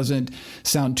and that doesn't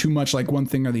sound too much like one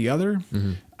thing or the other.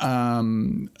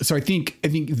 So I think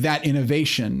that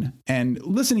innovation, and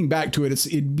listening back to it,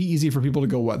 it'd be easy for people to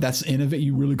go, "What? That's innovative?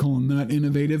 You really calling that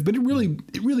innovative?" But it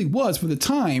really was for the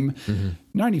time.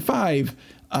 95.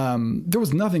 There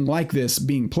was nothing like this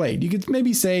being played. You could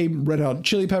maybe say Red Hot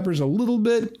Chili Peppers a little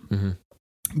bit,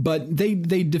 but they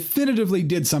definitively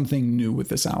did something new with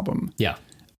this album. Yeah.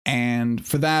 And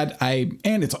for that,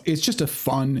 it's just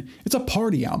it's a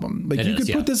party album. Like you could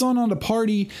put this on a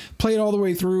party, play it all the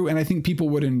way through, and I think people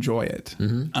would enjoy it.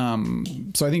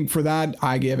 So I think for that,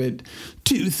 I give it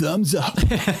 2 thumbs up.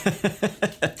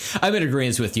 I'm in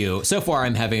agreement with you. So far,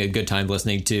 I'm having a good time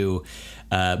listening to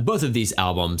both of these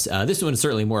albums. This one is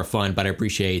certainly more fun, but I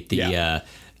appreciate the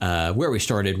where we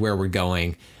started, where we're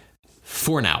going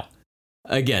for now.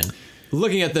 Again,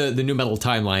 looking at the new metal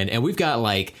timeline, and we've got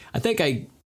I think I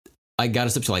got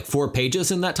us up to 4 pages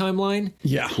in that timeline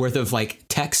worth of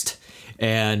text,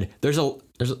 and there's a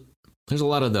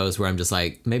lot of those where I'm just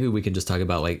maybe we can just talk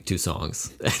about 2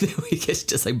 songs and we can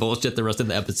just bullshit the rest of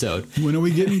the episode. When are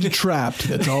we getting trapped?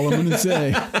 That's all I'm going to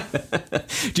say.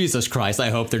 Jesus Christ.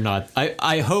 I hope they're not.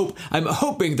 I'm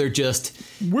hoping they're just.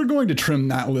 We're going to trim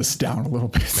that list down a little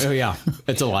bit. Oh yeah.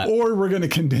 It's a lot. Or we're going to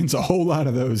condense a whole lot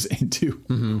of those into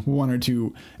 1 or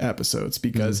 2 episodes,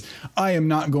 because I am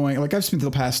not going, I've spent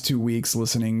the past 2 weeks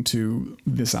listening to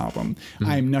this album.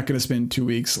 I am not going to spend 2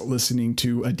 weeks listening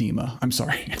to Edema. I'm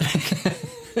sorry.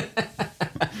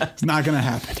 It's not going to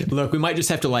happen. Look, we might just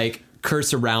have to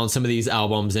curse around some of these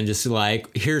albums and just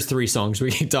here's 3 songs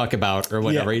we can talk about or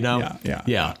whatever,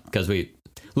 Yeah. Because we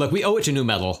owe it to new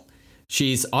metal.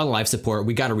 She's on life support.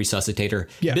 We got to resuscitate her.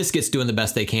 Yeah. Biscuit's doing the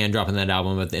best they can, dropping that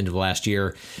album at the end of last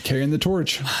year. Carrying the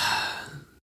torch.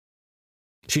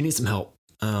 She needs some help.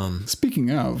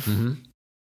 Speaking of,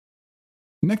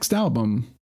 next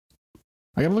album,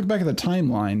 I got to look back at the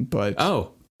timeline, but...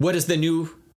 Oh, what is the new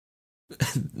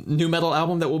metal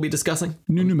album that we'll be discussing?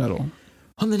 New metal.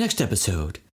 On the next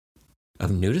episode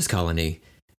of Nudist Colony,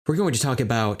 we're going to talk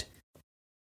about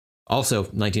also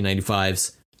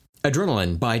 1995's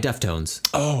Adrenaline by Deftones.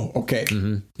 Oh, okay.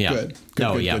 Yeah.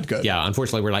 Good. Yeah.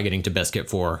 Unfortunately, we're not getting to Biscuit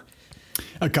for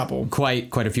a couple,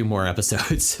 quite a few more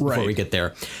episodes before we get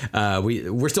there.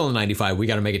 We're still in 95. We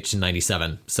got to make it to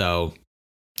 97. So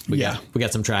we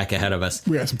got some track ahead of us.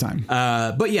 We got some time.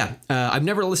 But yeah, I've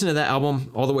never listened to that album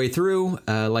all the way through.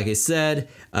 Like I said,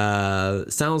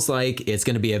 sounds like it's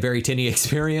going to be a very tinny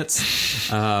experience.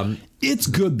 It's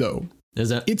good though. Is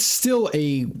it? It's still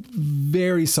a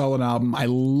very solid album. I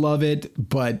love it,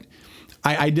 but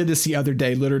I did this the other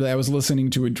day. Literally, I was listening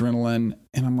to Adrenaline,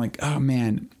 and I'm like, oh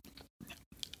man,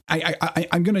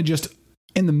 I'm gonna just,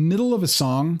 in the middle of a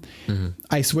song,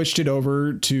 I switched it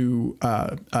over to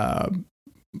My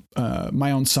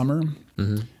Own Summer.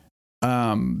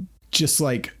 Just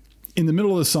in the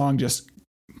middle of the song, just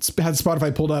had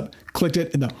Spotify pulled up, clicked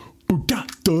it, and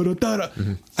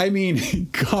I mean,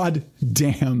 god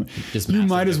damn, you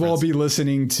might as well be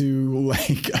listening to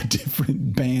a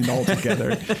different band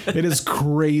altogether. It is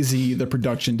crazy, the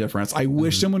production difference. I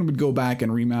wish someone would go back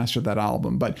and remaster that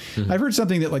album, but I've heard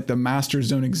something that the masters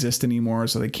don't exist anymore,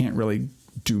 so they can't really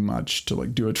do much to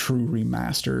do a true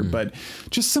remaster. But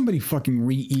just somebody fucking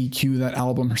re-EQ that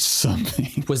album or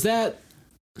something. Was that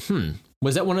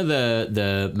one of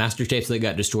the master tapes that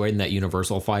got destroyed in that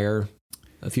Universal fire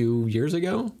a few years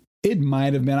ago? It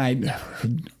might have been. I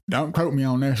don't quote me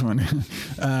on this one.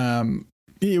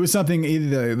 It was something,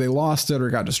 either they lost it or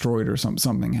got destroyed or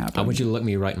something happened. I want you to look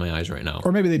me right in my eyes right now.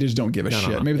 Or maybe they just don't give a shit.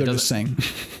 No. Maybe they're just saying.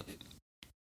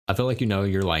 I feel like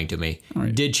you're lying to me.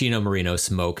 Right. Did Chino Marino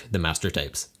smoke the master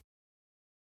tapes?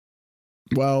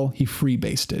 Well, he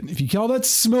freebased it. If you call that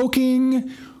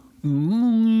smoking,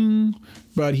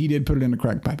 but he did put it in a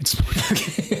crack pipe and smoke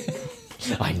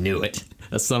it. I knew it.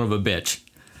 That son of a bitch.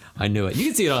 I knew it. You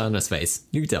can see it on his face.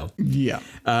 You can tell. Yeah.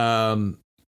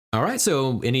 All right.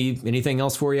 So anything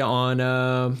else for you on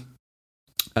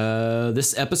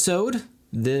this episode,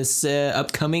 this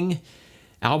upcoming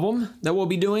album that we'll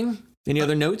be doing? Any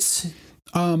other notes?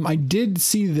 I did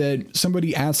see that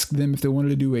somebody asked them if they wanted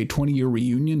to do a 20-year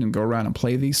reunion and go around and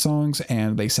play these songs,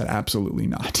 and they said absolutely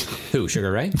not. Who,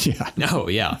 Sugar Ray? Yeah. No,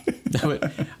 yeah.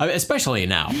 Especially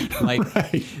now. Right.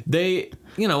 They,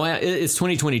 it's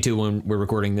 2022 when we're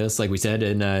recording this, like we said,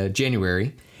 in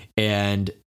January, and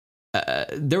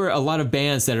there were a lot of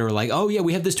bands that are like, oh yeah,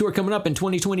 we have this tour coming up in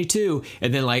 2022.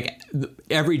 And then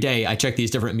every day I check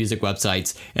these different music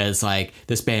websites and it's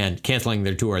this band canceling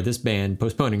their tour, this band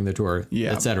postponing their tour,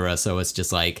 etc. So it's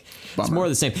just it's more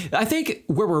of the same. I think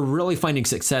where we're really finding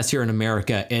success here in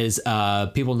America is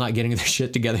people not getting their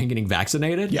shit together and getting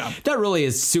vaccinated. Yeah. That really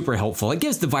is super helpful. It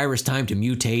gives the virus time to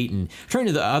mutate and turn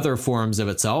into the other forms of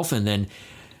itself. And then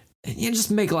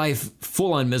just make life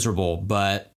full on miserable.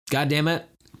 But God damn it.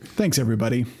 Thanks,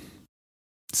 everybody.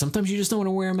 Sometimes you just don't want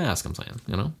to wear a mask, I'm saying,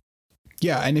 you know?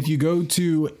 Yeah, and if you go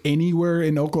to anywhere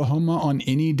in Oklahoma on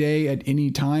any day at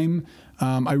any time,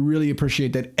 I really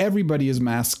appreciate that everybody is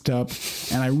masked up,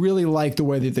 and I really like the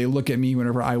way that they look at me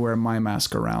whenever I wear my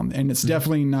mask around. And it's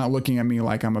definitely not looking at me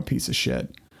like I'm a piece of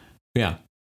shit. Yeah.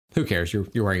 Who cares? You're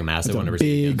wearing a mask. That's a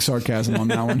big sarcasm on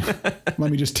that one.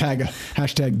 Let me just tag a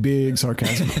hashtag big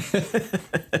sarcasm.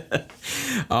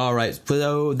 All right.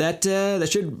 So that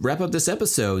should wrap up this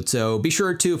episode. So be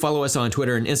sure to follow us on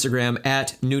Twitter and Instagram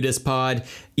at nudistpod.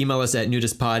 Email us at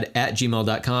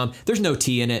nudistpod@gmail.com. There's no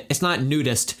T in it. It's not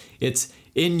nudist. It's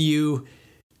NUDIS.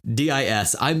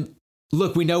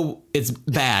 Look, we know it's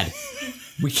bad.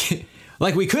 We can't.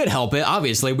 Like, we could help it,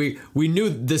 obviously. We knew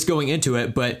this going into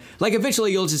it, but like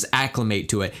eventually you'll just acclimate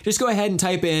to it. Just go ahead and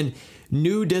type in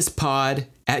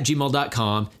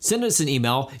nudistpod@gmail.com. Send us an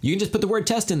email. You can just put the word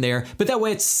test in there, but that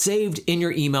way it's saved in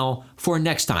your email for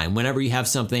next time, whenever you have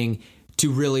something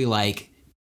to really like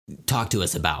talk to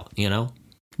us about, you know?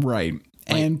 Right.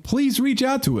 And please reach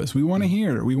out to us. We want to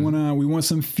hear. We want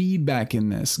some feedback in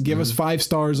this. Give us 5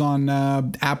 stars on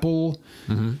Apple.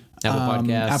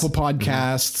 Apple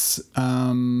Podcasts.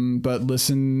 But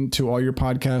listen to all your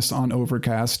podcasts on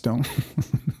Overcast. Don't.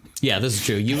 Yeah, this is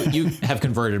true. You have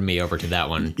converted me over to that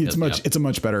one. It's a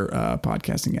much better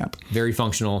podcasting app. Very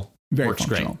functional. Very works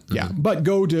functional. Great. Yeah, but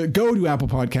go to Apple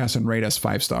Podcasts and rate us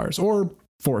 5 stars or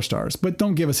 4 stars, but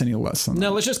don't give us any less than that.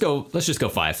 No, let's just go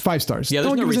 5. 5 stars. Yeah,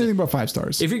 don't no give us reason. anything but 5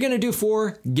 stars. If you're going to do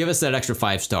 4, give us that extra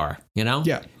 5-star, you know?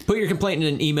 Yeah. Put your complaint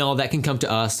in an email that can come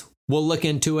to us. We'll look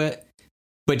into it,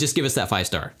 but just give us that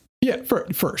 5-star. Yeah,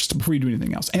 first, before you do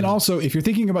anything else. And also, if you're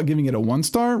thinking about giving it a 1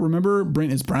 star, remember,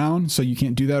 Brent is brown, so you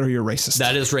can't do that or you're racist.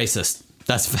 That is racist.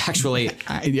 That's actually...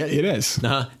 Yeah, it is.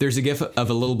 There's a gif of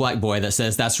a little black boy that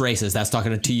says, "That's racist. That's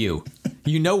talking to you."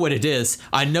 You know what it is.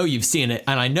 I know you've seen it,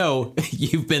 and I know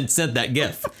you've been sent that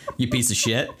gif, you piece of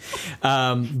shit.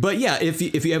 But yeah,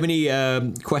 if you have any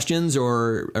questions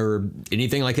or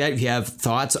anything like that, if you have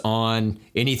thoughts on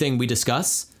anything we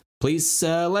discuss, please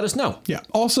let us know. Yeah.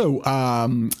 Also,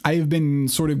 I've been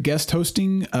sort of guest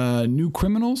hosting New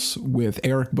Criminals with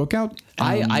Eric Bookout.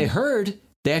 I heard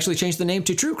they actually changed the name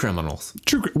to True Criminals.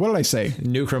 What did I say?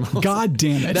 New Criminals. God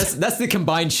damn it. That's the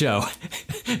combined show.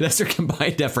 That's their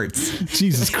combined efforts.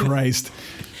 Jesus Christ.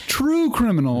 True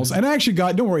Criminals. And I actually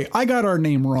don't worry, I got our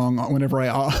name wrong whenever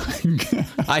I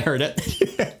heard it.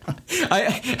 Yeah.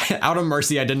 Out of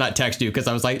mercy, I did not text you because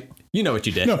I was like, you know what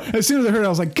you did. No, as soon as I heard it, I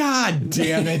was like, God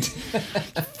damn it.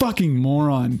 Fucking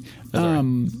moron.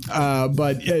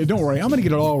 But don't worry, I'm going to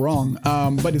get it all wrong.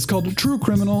 But it's called True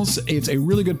Criminals. It's a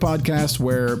really good podcast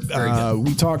where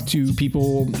we talk to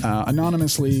people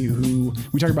anonymously who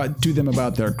we talk to them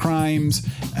about their crimes.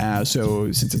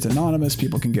 So since it's anonymous,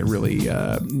 people can get really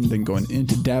they can go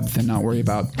into depth and not worry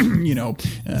about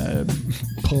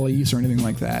police or anything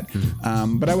like that.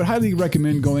 But I would highly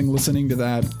recommend listening to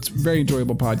that. It's a very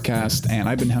enjoyable podcast, and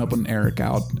I've been helping Eric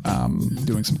out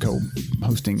doing some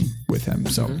co-hosting with him.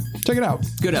 So check it out.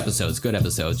 Good episodes.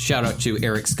 Shout out to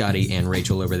Eric, Scotty, and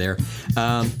Rachel over there.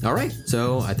 All right,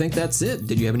 so I think that's it.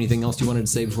 Did you have anything else you wanted to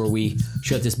say before we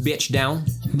shut this bitch down?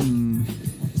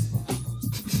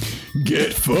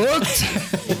 Get fucked.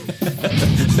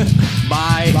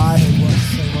 Bye. Bye.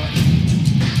 Say what?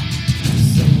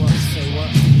 Say what? Say what?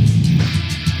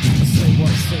 Say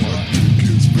what?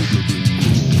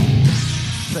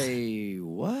 Say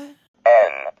what?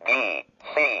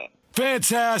 NBC.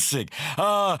 Fantastic.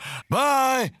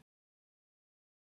 Bye.